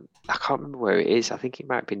some, I can't remember where it is. I think it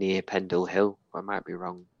might be near Pendle Hill, but I might be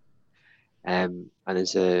wrong. And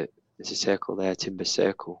there's a circle there, timber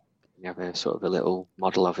circle. You have a sort of a little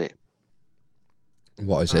model of it.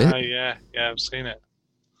 What is it? Yeah, I've seen it.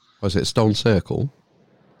 Was it a stone circle?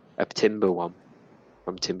 A timber one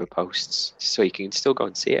from timber posts, so you can still go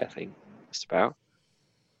and see it. I think just about.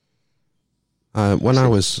 When I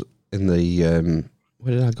was in the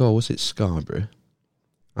where did I go? Was it Scarborough?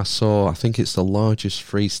 I think it's the largest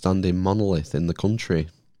freestanding monolith in the country.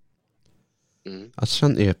 I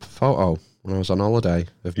sent you a photo when I was on holiday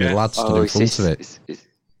of my lad stood in front of it.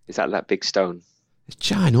 Is that big stone? It's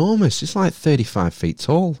ginormous. It's like 35 feet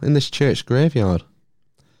tall in this church graveyard.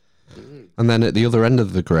 And then at the other end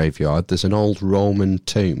of the graveyard, there's an old Roman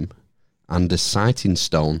tomb and a sighting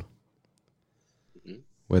stone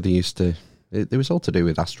where they used to. It was all to do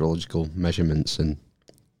with astrological measurements and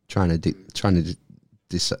trying to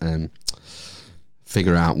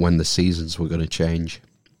figure out when the seasons were going to change.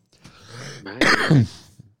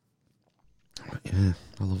 Yeah,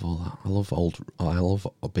 I love all that. I love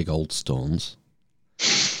big old stones.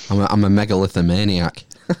 I'm a megalithomaniac.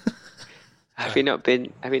 Have you not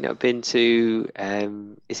been to?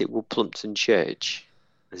 Is it Woodplumpton Church?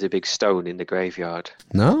 There's a big stone in the graveyard.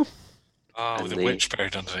 No. Oh, with a witch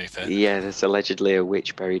buried underneath it. Yeah, there's allegedly a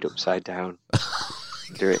witch buried upside down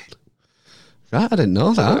under it. Right, I didn't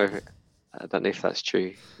know that. I don't know if that's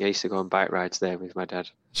true. Yeah, I used to go on bike rides there with my dad.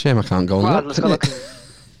 Shame I can't go and look.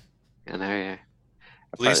 I know, yeah.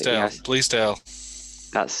 Bleasdale.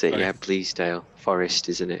 That's it, yeah, Bleasdale Forest,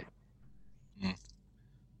 isn't it?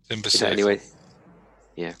 Timber Circle. Anyway,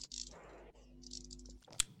 yeah.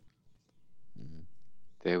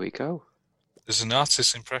 There we go. There's an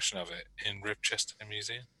artist's impression of it in Ribchester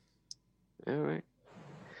Museum. All right.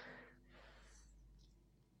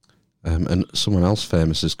 And someone else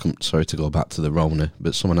famous has come. Sorry to go back to the Rona,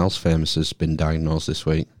 but someone else famous has been diagnosed this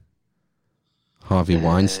week. Harvey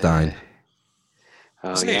Weinstein.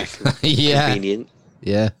 Oh yeah, yeah, convenient.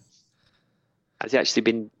 Yeah. Has he actually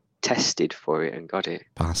been tested for it and got it?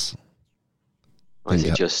 Pass. Or is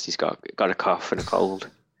it just he's got a cough and a cold?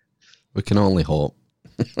 We can only hope.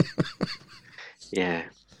 Yeah.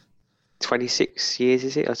 26 years,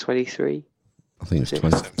 is it? Or 23? I think it's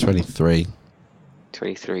 23.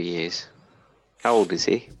 23 years. How old is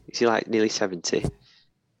he? Is he like nearly 70?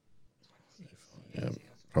 Yeah,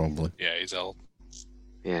 probably. Yeah, he's old.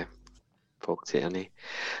 Yeah. Fucked it, hasn't he?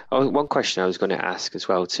 Oh, one question I was going to ask as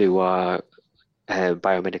well to our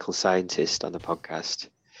biomedical scientist on the podcast.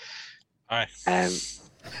 Hi.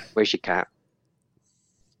 Where's your cat?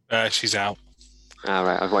 She's out. All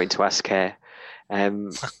right, I was wanting to ask her.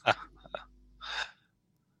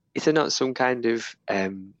 Is there not some kind of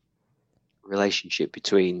relationship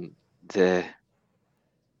between the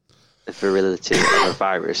virility of a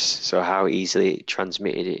virus, so how easily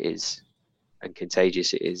transmitted it is and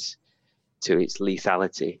contagious it is, to its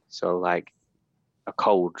lethality? So like a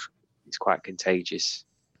cold is quite contagious,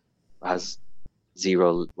 has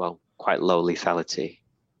quite low lethality.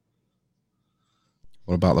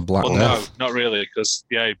 What about the Black Death? No, not really, because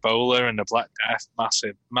Ebola and the Black Death,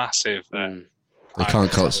 massive. You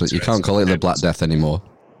can't call it the Black Death anymore.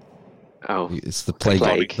 Oh, it's the plague.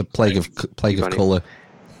 The plague of colour.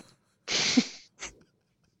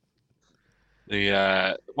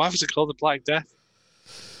 Why was it called the Black Death?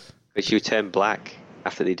 Because you turn black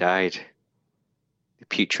after they died. The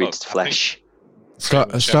putrid flesh.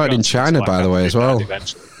 Started in China, by the way, as well.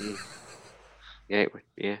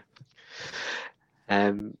 Yeah.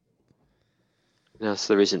 No,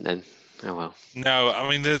 so there isn't then. Oh well. No, I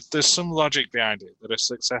mean there's some logic behind it that a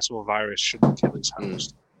successful virus shouldn't kill its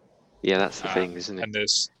host. Yeah, that's the thing, isn't it? And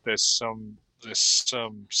there's some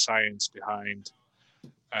science behind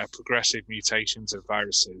progressive mutations of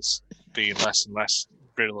viruses being less and less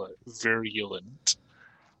virulent,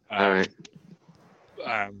 rather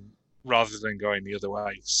than going the other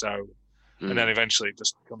way. So, and then eventually it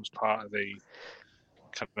just becomes part of the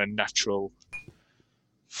kind of natural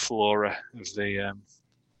flora of the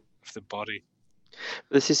body.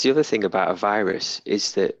 This is the other thing about a virus,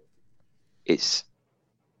 is that it's,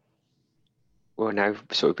 well, now I've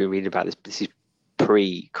sort of been reading about this, but this is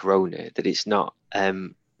pre-corona, that it's not, well,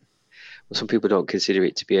 some people don't consider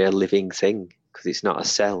it to be a living thing because it's not a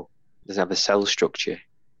cell. It doesn't have a cell structure.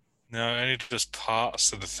 No, it only does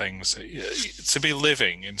parts of the things. To be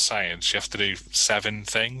living in science, you have to do 7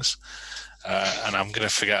 things, and I'm going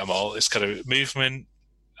to forget them all. It's got a movement,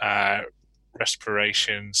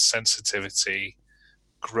 respiration, sensitivity,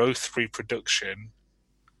 growth, reproduction,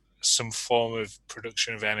 some form of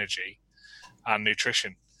production of energy, and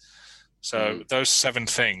nutrition. So those 7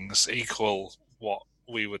 things equal what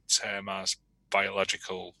we would term as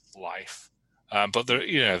biological life. But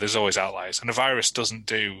there's always outliers, and a virus doesn't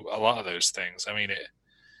do a lot of those things. I mean,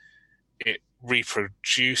 it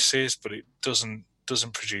reproduces, but it doesn't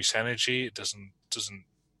produce energy. It doesn't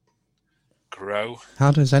grow.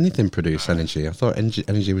 How does anything produce energy? I thought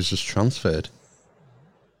energy was just transferred.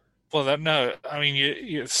 Well, no. I mean,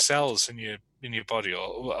 your cells in your body,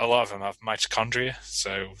 or a lot of them have mitochondria,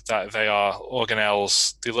 so that they are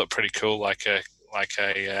organelles. They look pretty cool, like a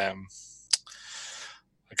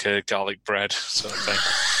garlic bread sort of thing.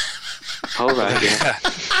 Oh right, yeah.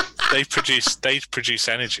 They produce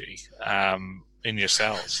energy in your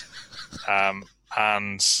cells, and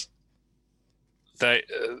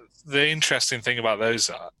the interesting thing about those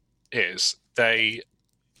is they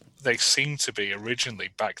seem to be originally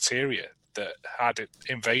bacteria that had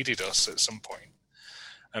invaded us at some point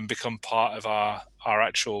and become part of our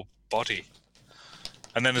actual body.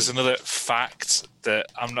 And then there's another fact that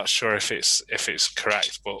I'm not sure if it's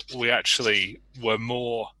correct, but we actually were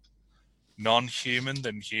more non-human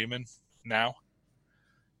than human now.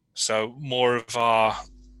 So more of our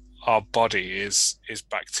body is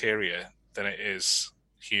bacteria than it is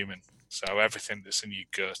human. So everything that's in your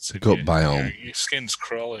gut, Gut biome. Your skin's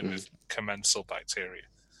crawling with commensal bacteria.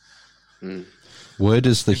 Where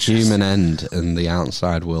does the human end and the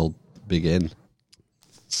outside world begin?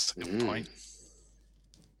 That's a good point.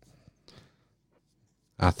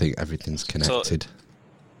 I think everything's connected.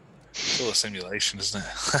 It's all a simulation, isn't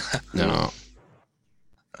it? No.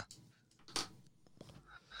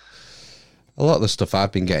 A lot of the stuff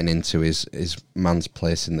I've been getting into is man's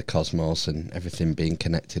place in the cosmos and everything being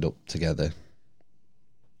connected up together.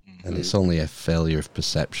 And it's only a failure of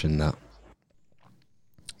perception that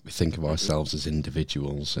we think of ourselves as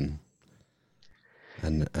individuals and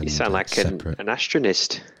you sound like an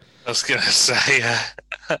astronist. I was going to say, yeah.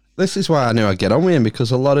 This is why I knew I'd get on with him,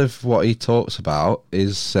 because a lot of what he talks about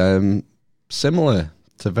is similar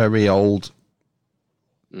to very old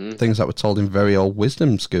things that were told in very old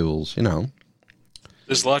wisdom schools, you know.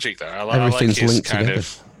 There's logic there. Everything's I like his linked kind together.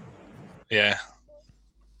 of, yeah.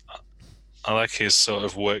 I like his sort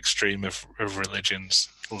of work stream of religions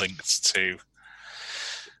linked to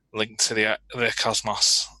the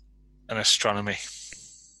cosmos and astronomy,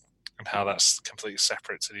 and how that's completely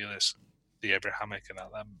separate to the others, the Abrahamic, and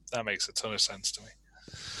that makes a ton of sense to me.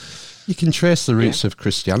 You can trace the roots of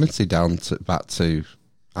Christianity back to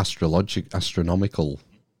astronomical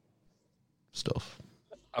stuff.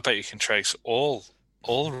 I bet you can trace all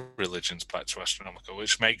religions back to astronomical,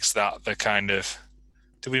 which makes that the kind of.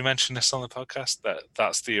 Did we mention this on the podcast?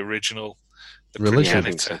 That's the original religion.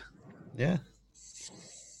 Progenitor. Yeah.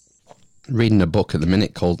 Reading a book at the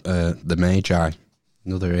minute called The Magi,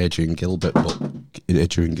 another Adrian Gilbert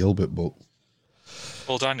book.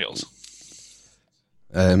 Paul Daniels.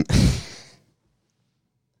 The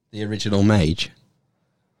original Mage.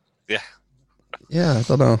 Yeah. Yeah, I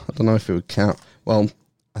don't know if it would count. Well,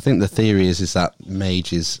 I think the theory is that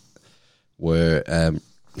mages were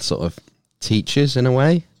sort of teachers in a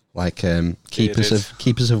way, like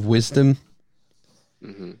keepers of wisdom.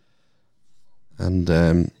 Mm-hmm.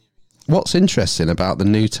 And what's interesting about the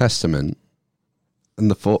New Testament and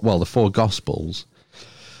the four Gospels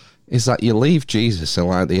is that you leave Jesus at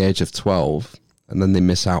like the age of 12, and then they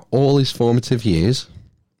miss out all his formative years,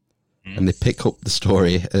 and they pick up the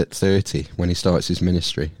story at 30 when he starts his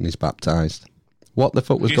ministry and he's baptized. What the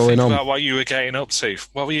fuck was going on? About what you were getting up to.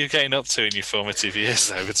 What were you getting up to in your formative years,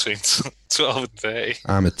 though, between 12 and 30?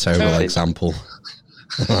 I'm a terrible example.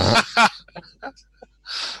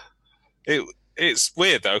 It's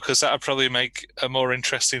weird, though, because that would probably make a more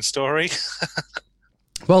interesting story.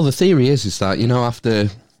 Well, the theory is that, after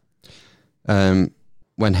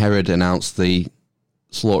when Herod announced the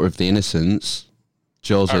slaughter of the innocents,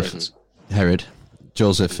 Joseph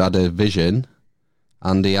had a vision,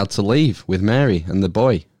 and he had to leave with Mary and the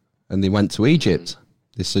boy, and they went to Egypt.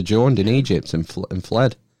 They sojourned in Egypt and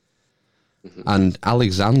fled. And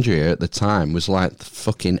Alexandria at the time was like the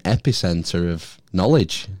fucking epicenter of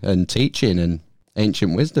knowledge and teaching and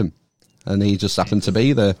ancient wisdom, and he just happened to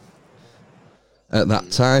be there at that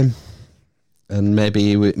time. And maybe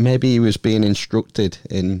he was being instructed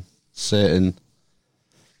in certain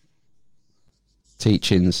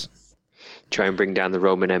teachings. Try and bring down the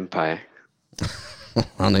Roman Empire.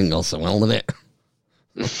 I didn't go so well with it.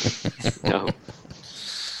 No.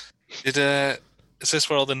 Is this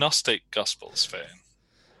where all the Gnostic Gospels fit in?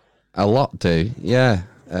 A lot do, yeah.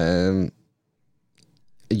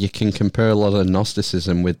 You can compare a lot of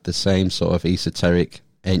Gnosticism with the same sort of esoteric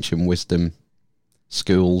ancient wisdom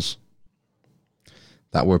schools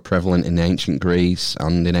that were prevalent in ancient Greece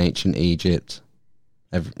and in ancient Egypt.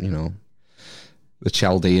 The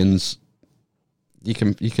Chaldeans. You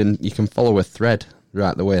can follow a thread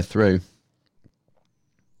right the way through.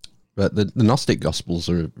 But the Gnostic Gospels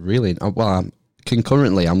are really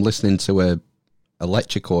concurrently, I'm listening to a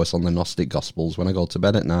lecture course on the Gnostic Gospels when I go to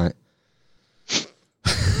bed at night.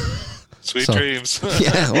 Sweet dreams.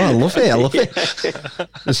 Yeah, well, I love it.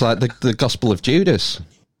 It's like the Gospel of Judas.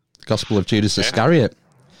 Gospel of Judas Iscariot.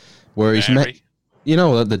 Where he's met...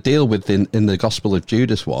 the deal in the Gospel of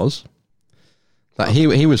Judas was that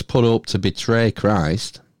he was put up to betray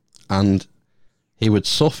Christ, and he would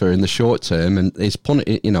suffer in the short term, and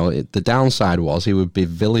the downside was he would be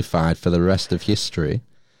vilified for the rest of history,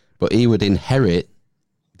 but he would inherit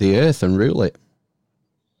the earth and rule it.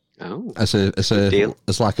 Oh,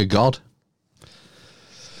 as like a god.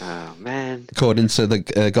 Oh man! According to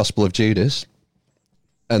the Gospel of Judas,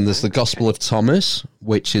 and there's the Gospel of Thomas,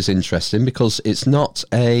 which is interesting because it's not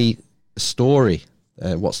a story.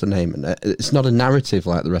 What's the name? It's not a narrative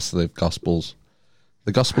like the rest of the Gospels.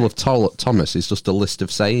 The Gospel of Thomas is just a list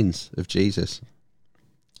of sayings of Jesus.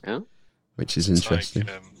 Oh. Which is interesting.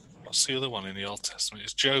 Like, what's the other one in the Old Testament?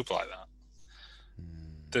 Is Job like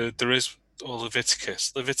that? There is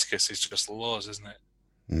Leviticus. Leviticus is just laws, isn't it?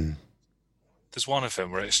 Mm. There's one of them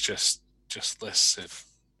where it's just lists of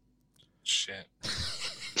shit.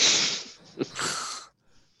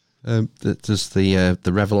 There's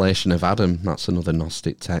the Revelation of Adam. That's another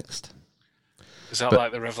Gnostic text. Is that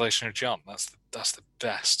like the Revelation of John? That's the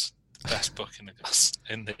best book in the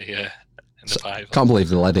Bible. Can't believe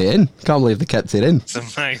they let it in. Can't believe they kept it in. It's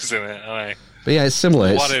amazing, isn't it? But yeah, it's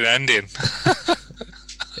similar. What an ending!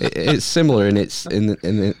 It's similar in its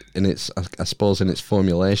I suppose in its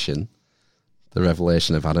formulation, the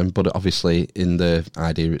Revelation of Adam, but obviously in the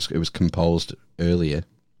idea it was composed earlier.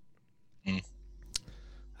 Mm.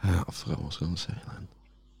 I forgot what I was going to say then.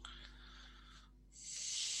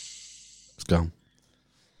 It's gone.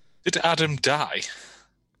 Did Adam die?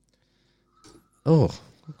 Oh,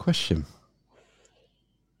 good question.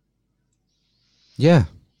 Yeah.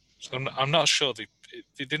 So I'm not sure they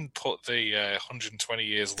didn't put the 120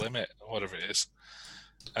 years limit or whatever it is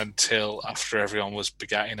until after everyone was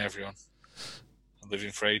begatting everyone and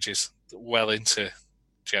living for ages, well into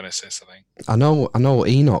Genesis, I think. I know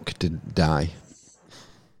Enoch did die.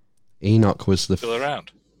 Enoch was still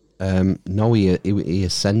around. No, he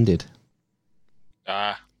ascended.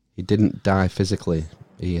 Ah. He didn't die physically.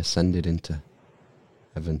 He ascended into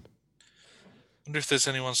heaven. Wonder if there's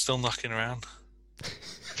anyone still knocking around.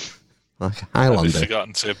 Like a Highlander. I've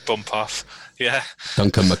forgotten to bump off. Yeah.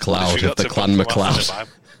 Duncan MacLeod of the Clan MacLeod.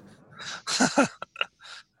 That'd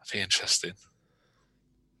be interesting.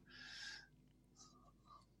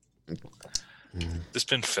 There's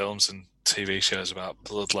been films and TV shows about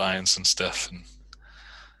bloodlines and stuff and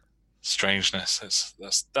strangeness.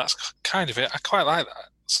 That's kind of it. I quite like that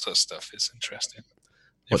sort of stuff. It's interesting.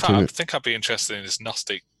 In fact, I think I'd be interested in this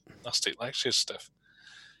Gnostic lectures stuff.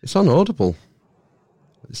 It's on Audible.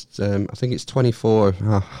 I think it's 24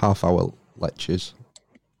 half-hour lectures.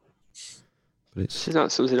 But it's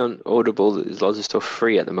not something on Audible. There's lots of stuff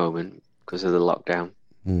free at the moment because of the lockdown.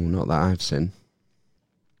 Not that I've seen.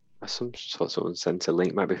 I thought someone sent a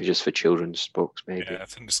link. Might be just for children's books, maybe. Yeah, I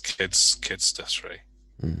think there's kids stuff's free.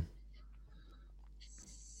 Mm.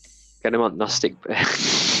 Get them on Gnostic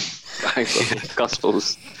Bible,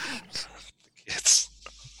 Gospels. Kids.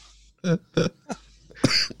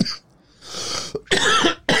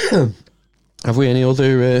 Have we any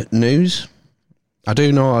other news? I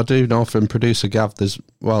do know from producer Gav.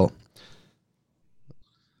 No,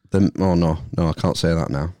 I can't say that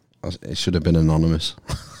now. It should have been anonymous.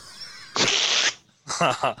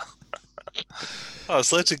 Oh,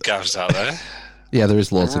 there's loads of gavs out there. Yeah, there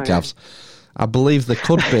is loads of gavs. I believe there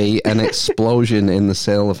could be an explosion in the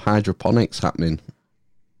sale of hydroponics happening.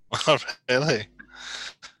 Oh, really?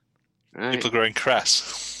 Right. People growing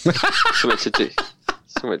cress.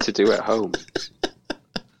 Something to do at home.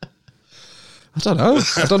 I don't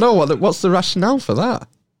know. What's the rationale for that?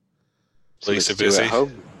 Police are busy. At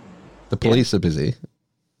home. The police are busy.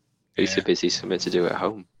 Police are busy. Something to do at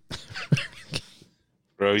home.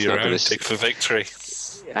 Row your own. Dig for victory.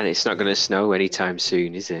 And it's not going to snow anytime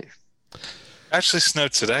soon, is it? Actually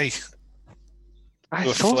snowed today.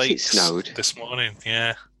 I thought it snowed this morning.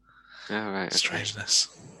 Yeah. Oh, right. Okay. Strangeness.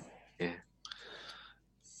 Yeah.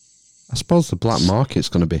 I suppose the black market's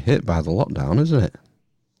going to be hit by the lockdown, isn't it?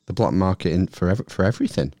 The black market for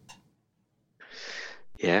everything.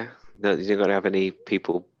 Yeah. No, you're not going to have any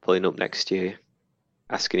people pulling up next year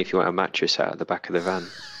asking if you want a mattress out of the back of the van.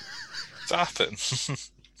 It's happened.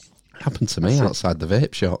 Happened to me outside the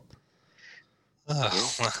vape shop.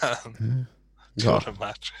 Oh, man. Got a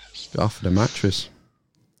mattress. Got offered a mattress.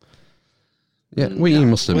 Yeah, you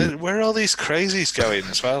must have... Where are all these crazies going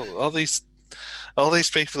as well? All these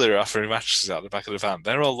people who are offering mattresses out the back of the van,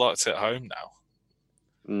 they're all locked at home now.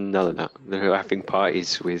 No, they're not. They're having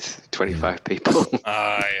parties with 25 people.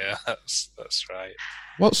 Yeah, that's right.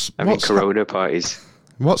 Having Corona parties.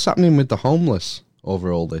 What's happening with the homeless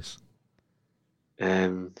over all this?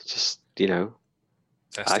 Just,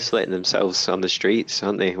 isolating themselves on the streets,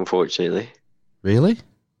 aren't they, unfortunately? Really?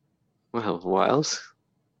 Well, what else?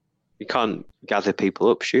 You can't gather people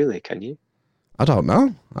up, surely, can you? I don't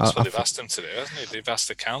know. That's what they've asked them to do, hasn't it? They've asked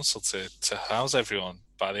the council to house everyone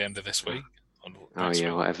by the end of this week. Oh,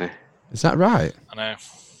 yeah, whatever. Is that right? I know.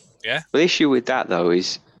 Yeah. The issue with that, though,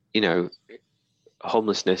 is,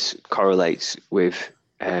 homelessness correlates with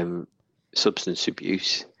substance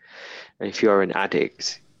abuse. And if you're an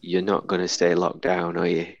addict, you're not going to stay locked down, are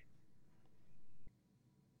you?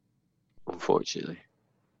 Unfortunately.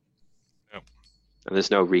 Yep. And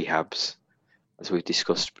there's no rehabs, as we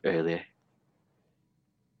discussed earlier.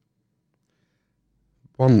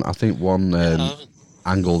 One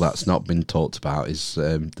angle that's not been talked about is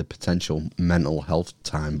the potential mental health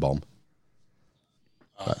time bomb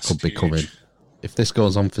that could be coming. If this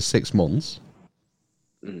goes on for 6 months,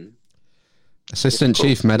 Assistant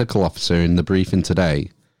Chief Medical Officer in the briefing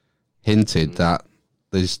today hinted that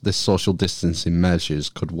this social distancing measures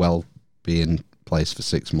could well be in place for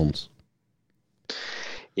 6 months.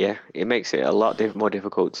 Yeah, it makes it a lot more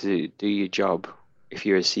difficult to do your job if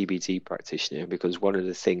you're a CBT practitioner, because one of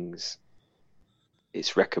the things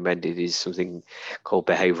it's recommended is something called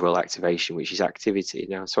behavioural activation, which is activity.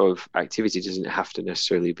 Now, sort of activity doesn't have to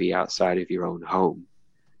necessarily be outside of your own home,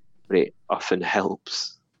 but it often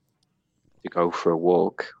helps to go for a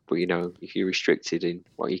walk. But, if you're restricted in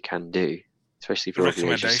what you can do, especially for the over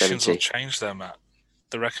the age of recommendations 70. will change there, Matt.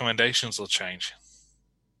 The recommendations will change.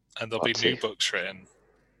 And there'll be new books written.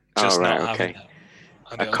 Just okay.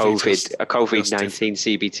 A COVID-19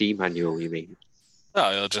 CBT manual, you mean?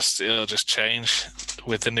 No, it'll just change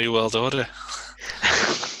with the New World Order.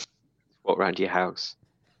 Walk around your house.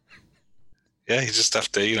 Yeah, you just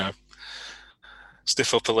have to,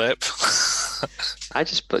 stiff up a lip. I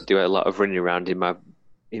just do a lot of running around in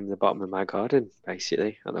the bottom of my garden,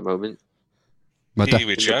 basically, at the moment. PE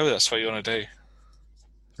with Joe, that's what you want to do.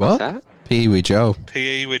 What? That? PE with Joe.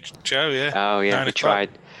 PE with Joe, yeah. Oh, yeah, 9 we o'clock. tried.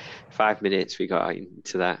 5 minutes, we got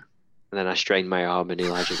into that. And then I strained my arm and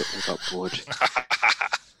Elijah got bored.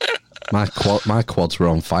 My quads were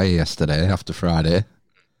on fire yesterday after Friday.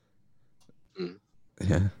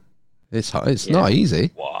 Yeah. It's not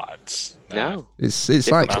easy. What? No. It's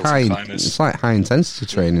like high intensity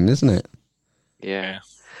training, isn't it? Yeah.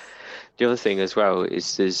 The other thing as well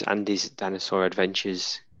is there's Andy's Dinosaur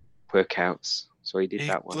Adventures workouts. So he did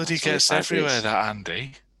that one. Bloody gets everywhere, that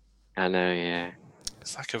Andy. I know, yeah.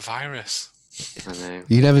 It's like a virus. I know.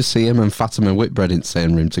 You never see him and Fatima Whitbread in the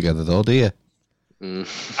same room together, though, do you?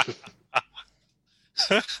 It's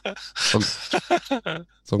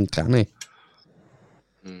uncanny.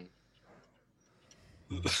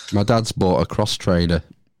 My dad's bought a cross trainer.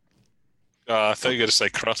 Oh, I thought you were going to say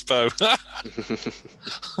crossbow.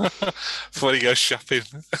 Before he goes shopping.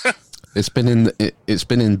 It's been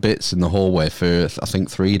in bits in the hallway for I think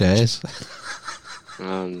 3 days.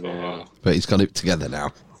 Oh no! But he's got it together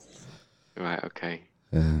now. Right. Okay.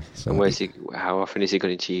 So and how often is he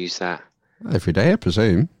going to use that? Every day, I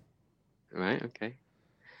presume. Right. Okay.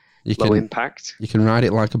 Low impact. You can ride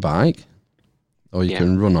it like a bike, or you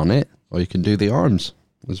can run on it, or you can do the arms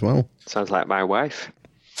as well. Sounds like my wife.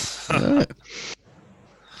 Right.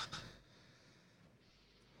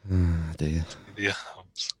 Oh, dear. the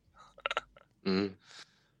arms. Mm.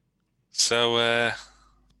 So,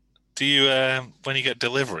 do you when you get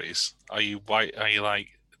deliveries, are you like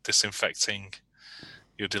disinfecting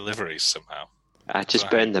your deliveries somehow? I just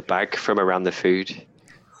burn the bag from around the food.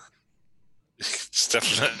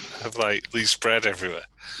 Stuff that have like loose spread everywhere.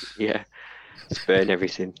 Yeah, just burn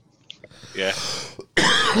everything. Yeah,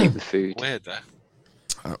 keep the food. Weird though.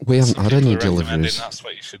 We haven't had any deliveries. That's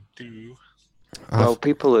what you should do. Well,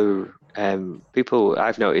 people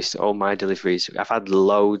I've noticed all my deliveries. I've had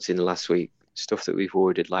loads in the last week. Stuff that we've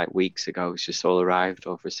ordered like weeks ago. It's just all arrived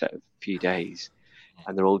over a few days,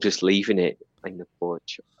 and they're all just leaving it in the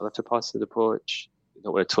porch. I left a part of the porch. They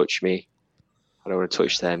don't want to touch me. I don't want to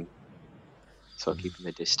touch them. So I'll keep them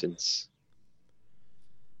a distance.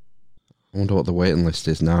 I wonder what the waiting list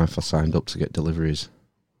is now if I signed up to get deliveries.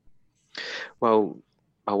 Well,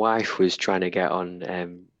 my wife was trying to get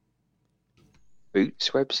on Boots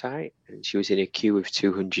website, and she was in a queue of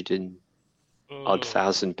 200 and odd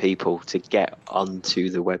thousand people to get onto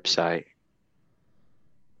the website.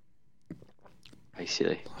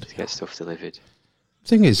 Basically, to get stuff delivered.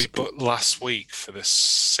 Thing is, we booked last week for the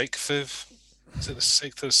 6th of, is it the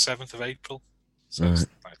 6th or 7th of April? So it's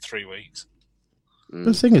like 3 weeks. But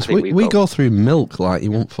the thing is, we go through milk like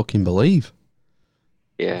you won't fucking believe.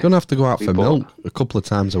 Yeah. You're going to have to go out for milk a couple of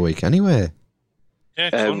times a week anyway. Yeah,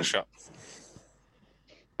 corner shop.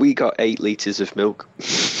 We got 8 litres of milk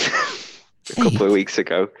a couple of weeks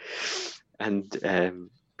ago. And that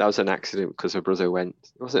was an accident because her brother went,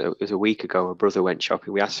 it was a week ago, her brother went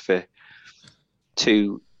shopping. We asked for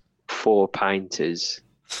 2 4-pinters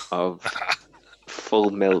of full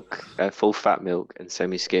milk, full fat milk and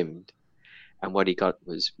semi-skimmed. And what we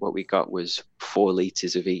got was 4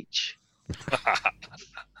 litres of each.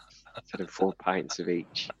 Instead of 4 pints of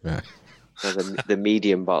each. Yeah. So the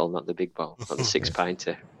medium bottle, not the big bottle, not the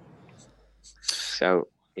 6-pinter. So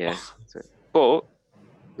yeah, but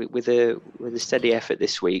with a steady effort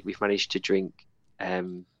this week, we've managed to drink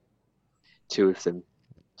 2 of them.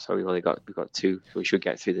 So we've got 2. So we should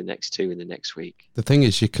get through the next 2 in the next week. The thing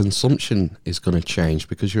is, your consumption is going to change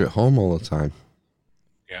because you're at home all the time.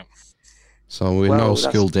 Yeah. So we're no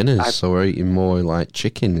school dinners, so we're eating more like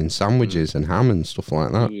chicken and sandwiches and ham and stuff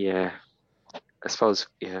like that. Yeah, I suppose.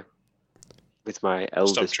 Yeah, with my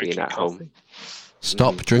eldest being at home.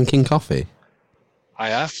 Stop drinking coffee. I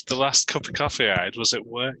have. The last cup of coffee I had was at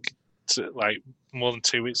work, like more than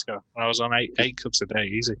 2 weeks ago. I was on 8 cups a day,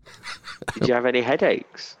 easy. Did you have any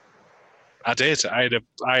headaches? I did. I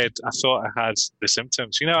thought I had the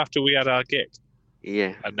symptoms. You know, after we had our gig.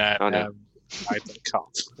 Yeah. And then I had the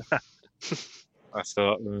cough. I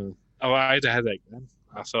thought, I had a headache then.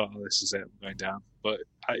 I thought, this is it, I'm going down. But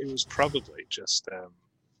it was probably just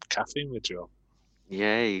caffeine withdrawal.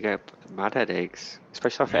 Yeah, you get mad headaches,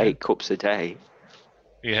 especially after 8 cups a day.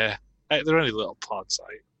 Yeah, they're only little pods,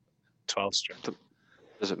 like 12 strength.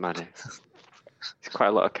 Doesn't matter. There's quite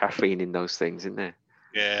a lot of caffeine in those things, isn't there?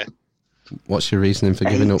 Yeah. What's your reasoning for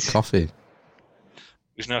giving up coffee?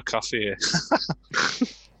 There's no coffee here.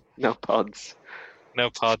 No pods. No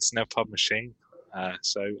pods, no pod machine.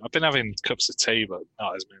 So I've been having cups of tea, but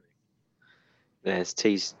not as many. There's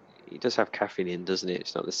teas. It does have caffeine in, doesn't it?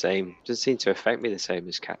 It's not the same. It doesn't seem to affect me the same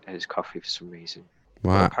as coffee for some reason.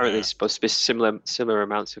 Wow. Apparently, there's supposed to be similar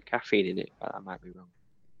amounts of caffeine in it, but I might be wrong.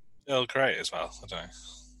 Earl Grey as well, I don't know.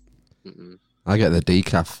 Mm-mm. I get the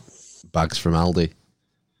decaf bags from Aldi.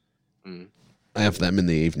 Mm. I have them in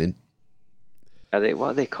the evening. What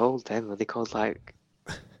are they called then? Are they called like...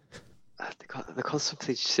 They're called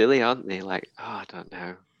something silly, aren't they? Like, I don't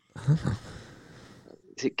know.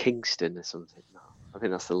 Is it Kingston or something? No, I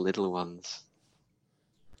think that's the little ones.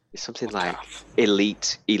 It's something like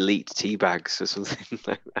elite tea bags or something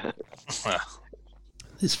like that.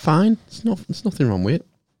 It's fine. There's nothing wrong with it.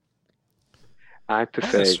 I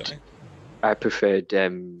preferred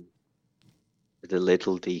the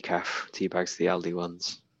little decaf tea bags, the Aldi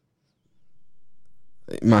ones.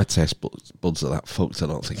 My taste buds are that fucked. I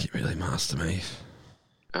don't think it really matters to me.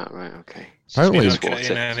 Oh, right, okay. Apparently, you're not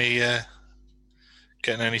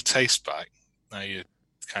getting any taste back. Now you're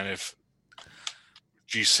kind of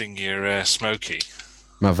reducing your smoky.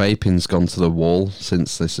 My vaping's gone to the wall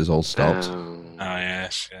since this has all stopped. Oh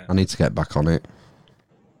yes, yeah. I need to get back on it.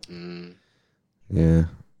 Mm. Yeah.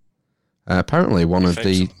 Apparently, one of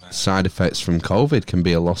the side effects from COVID can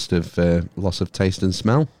be a loss of taste and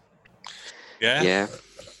smell. Yeah. Yeah.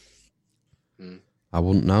 Mm. I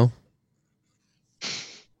wouldn't know.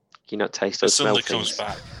 You not taste or smell things? Comes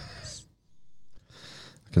back.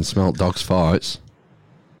 I can smell dog's farts.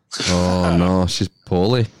 Oh no, she's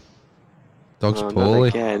poorly. Dog's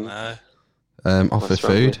poorly. Not again. Off her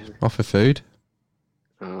food. Off her food.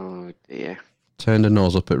 Yeah. Turned her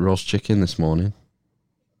nose up at roast chicken this morning.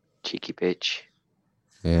 Cheeky bitch.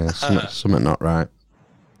 Yeah, something not right.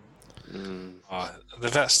 Oh, the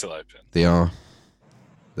vet's still open. They are.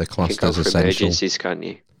 They're You can classed go as for essential. emergencies, can't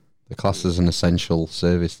you? They're classed as an essential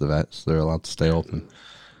service, the vets. They're allowed to stay open.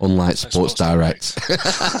 Unlike Sports Direct.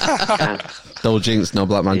 No jinx, no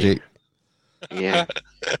black magic. Yeah.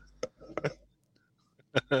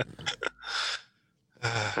 I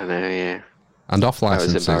know, yeah. And off That was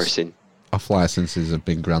licenses. embarrassing. Off licenses have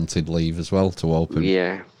been granted leave as well to open.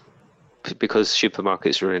 Yeah. Because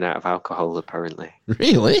supermarkets are running out of alcohol, apparently.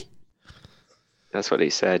 Really? That's what he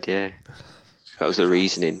said, yeah. That was the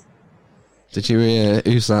reasoning. Did you hear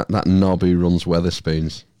who's that knob who runs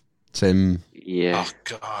Weatherspoons? Tim. Yeah. Oh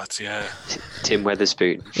God, yeah. Tim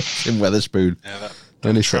Weatherspoon. Tim Weatherspoon. Yeah,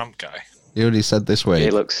 that Trump guy. He only said this week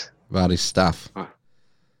He looks about his staff.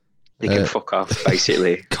 He can fuck off,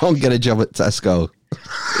 basically. Can't get a job at Tesco.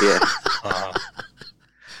 Yeah.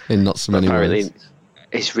 In not so many Apparently, words.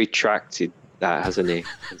 he's retracted that, hasn't he?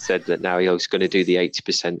 And said that now he's going to do the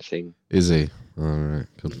 80% thing. Is he? All right,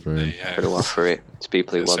 good for him. Going to offer it to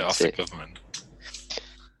people who want it. Government.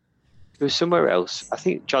 There was somewhere else. I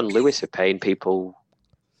think John Lewis are paying people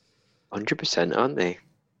 100%, aren't they?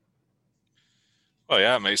 Well,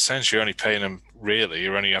 yeah, it makes sense. You're only paying them, really.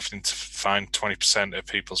 You're only having to find 20%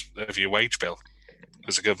 of your wage bill.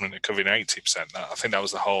 Because the government are covering 80%. I think that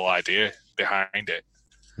was the whole idea behind it.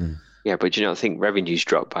 Yeah, but do you not think revenues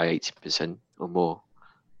dropped by 80% or more?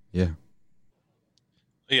 Yeah.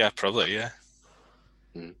 Yeah, probably, yeah.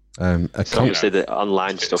 Obviously, the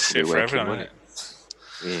online stuff will be for working, everyone, won't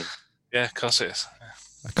isn't it? it? Yeah, of course it is.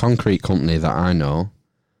 A concrete company that I know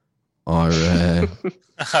are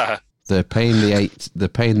they're paying the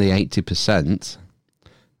 80%,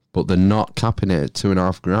 but they're not capping it at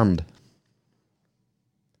 $2,500.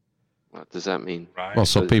 What does that mean? Right. Well,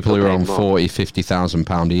 so people who are on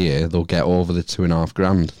 £40,000-50,000 a year, they'll get over the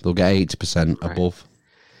 $2,500. They'll get 80% above.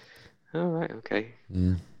 Oh, right, okay.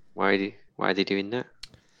 Yeah. Why are they doing that?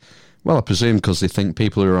 Well, I presume because they think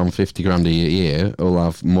people who are on $50,000 a year will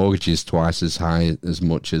have mortgages twice as high as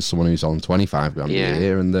much as someone who's on $25,000 a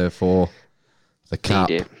year, and therefore the cap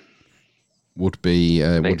would be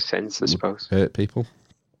makes sense, I suppose. Hurt people.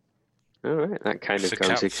 All right, that kind of the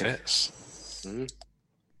goes. cap fits.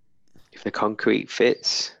 If the concrete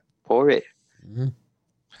fits, pour it.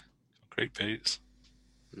 Concrete boots.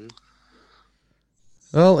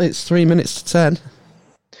 Well, it's 3 minutes to 10.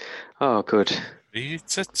 Oh, good. 3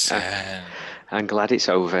 to 10. I'm glad it's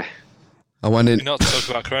over. I went in. We're not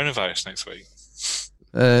talking about coronavirus next week.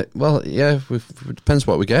 Well, yeah, it depends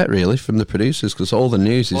what we get, really, from the producers, because all the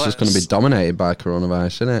news is just going to be dominated by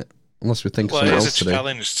coronavirus, isn't it? Unless we think of something else it's to a do.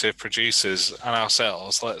 challenge to producers and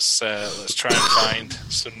ourselves. Let's try and find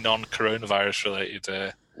some non-coronavirus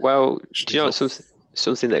related. Well, do you know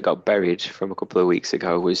something that got buried from a couple of weeks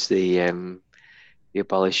ago was the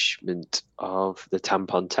abolishment of the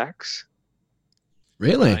tampon tax.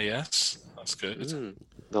 Really? Yes, that's good.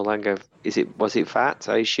 No longer was it VAT?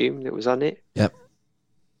 I assume that was on it. Yep.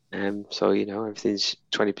 So everything's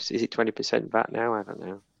 20%. Is it 20% VAT now? I don't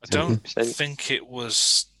know. I don't think it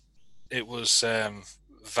was. It was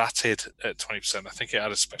vatted at 20%. I think it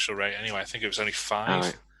had a special rate anyway. I think it was only 5.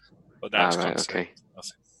 Right. But now it's right, gone to okay.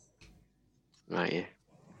 nothing. Right, yeah.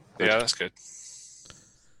 Yeah, that's good.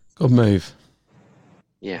 Good move.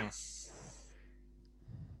 Yeah.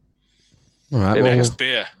 All right, Next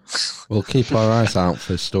beer. We'll keep our eyes out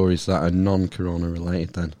for stories that are non-corona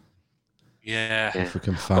related then. Yeah. If we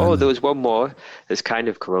can find there them. was one more that's kind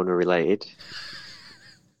of corona related.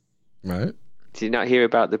 Right. Did you not hear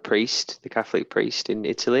about the Catholic priest in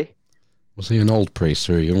Italy? Was he an old priest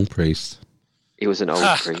or a young priest? He was an old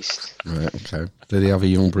priest. Right, okay. Did he have a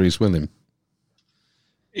young priest with him?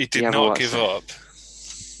 He did not give up.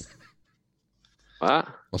 What?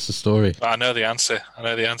 What's the story? I know the answer.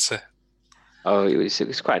 Oh, it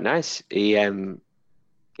was quite nice. He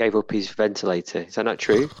gave up his ventilator. Is that not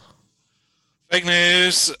true? Fake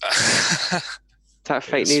news. Is that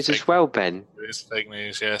fake news as well, Ben? It is fake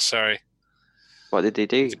news, yeah, sorry. What did they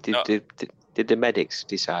do? Did the medics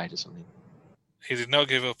decide or something? He did not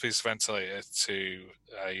give up his ventilator to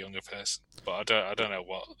a younger person, but I don't know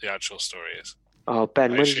what the actual story is. Oh,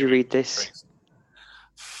 Ben, when did you read this?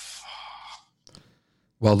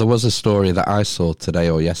 Well, there was a story that I saw today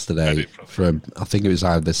or yesterday from, I think it was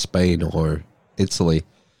either Spain or Italy,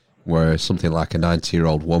 where something like a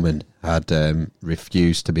 90-year-old woman had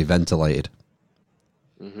refused to be ventilated.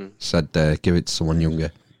 Mm-hmm. Said, give it to someone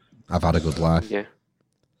younger. I've had a good life. Yeah.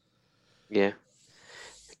 Yeah.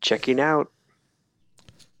 Checking out.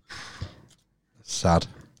 Sad.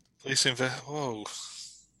 Whoa.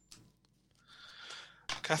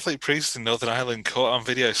 Catholic priest in Northern Ireland caught on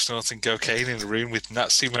video snorting cocaine in a room with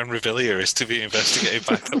Nazi memorabilia is to be investigated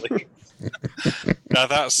by police. Now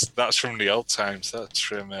that's from the old times. That's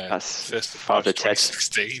from first of March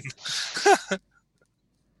 2016.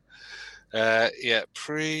 Yeah,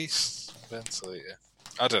 priest ventilator.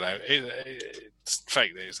 I don't know. It's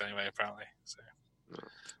fake news anyway, apparently. So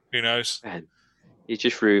who knows? Man, you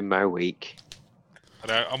just ruined my week. I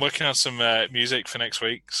know. I'm working on some music for next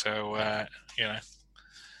week, so you know.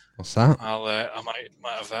 What's that? I might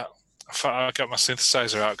have that. I got my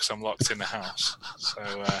synthesizer out because I'm locked in the house,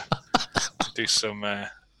 so do some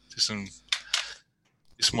more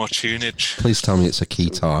tunage. Please tell me it's a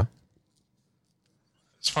keytar.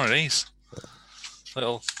 It's one of these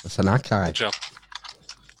little. It's an Akai. Job.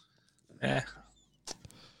 Yeah,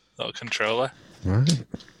 little controller. Right.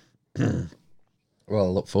 Well, I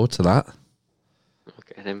look forward to that.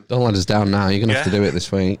 Okay, then. Don't let us down now. You're gonna have to do it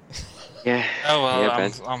this week. Yeah. Oh well, yeah,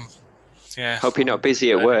 Ben. I'm yeah. Hope you're not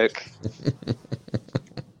busy at work.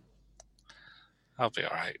 I'll be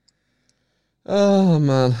all right. Oh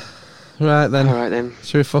man. Right then. All right then.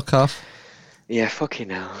 Should we fuck off? Yeah,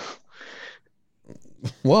 fucking hell.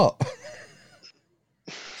 What?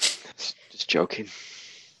 Just joking.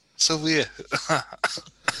 So weird.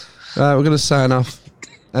 Right, we're gonna sign off.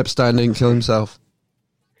 Epstein didn't kill himself.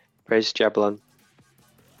 Praise Jablon.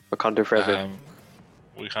 Wakanda forever.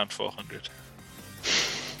 We can't 400.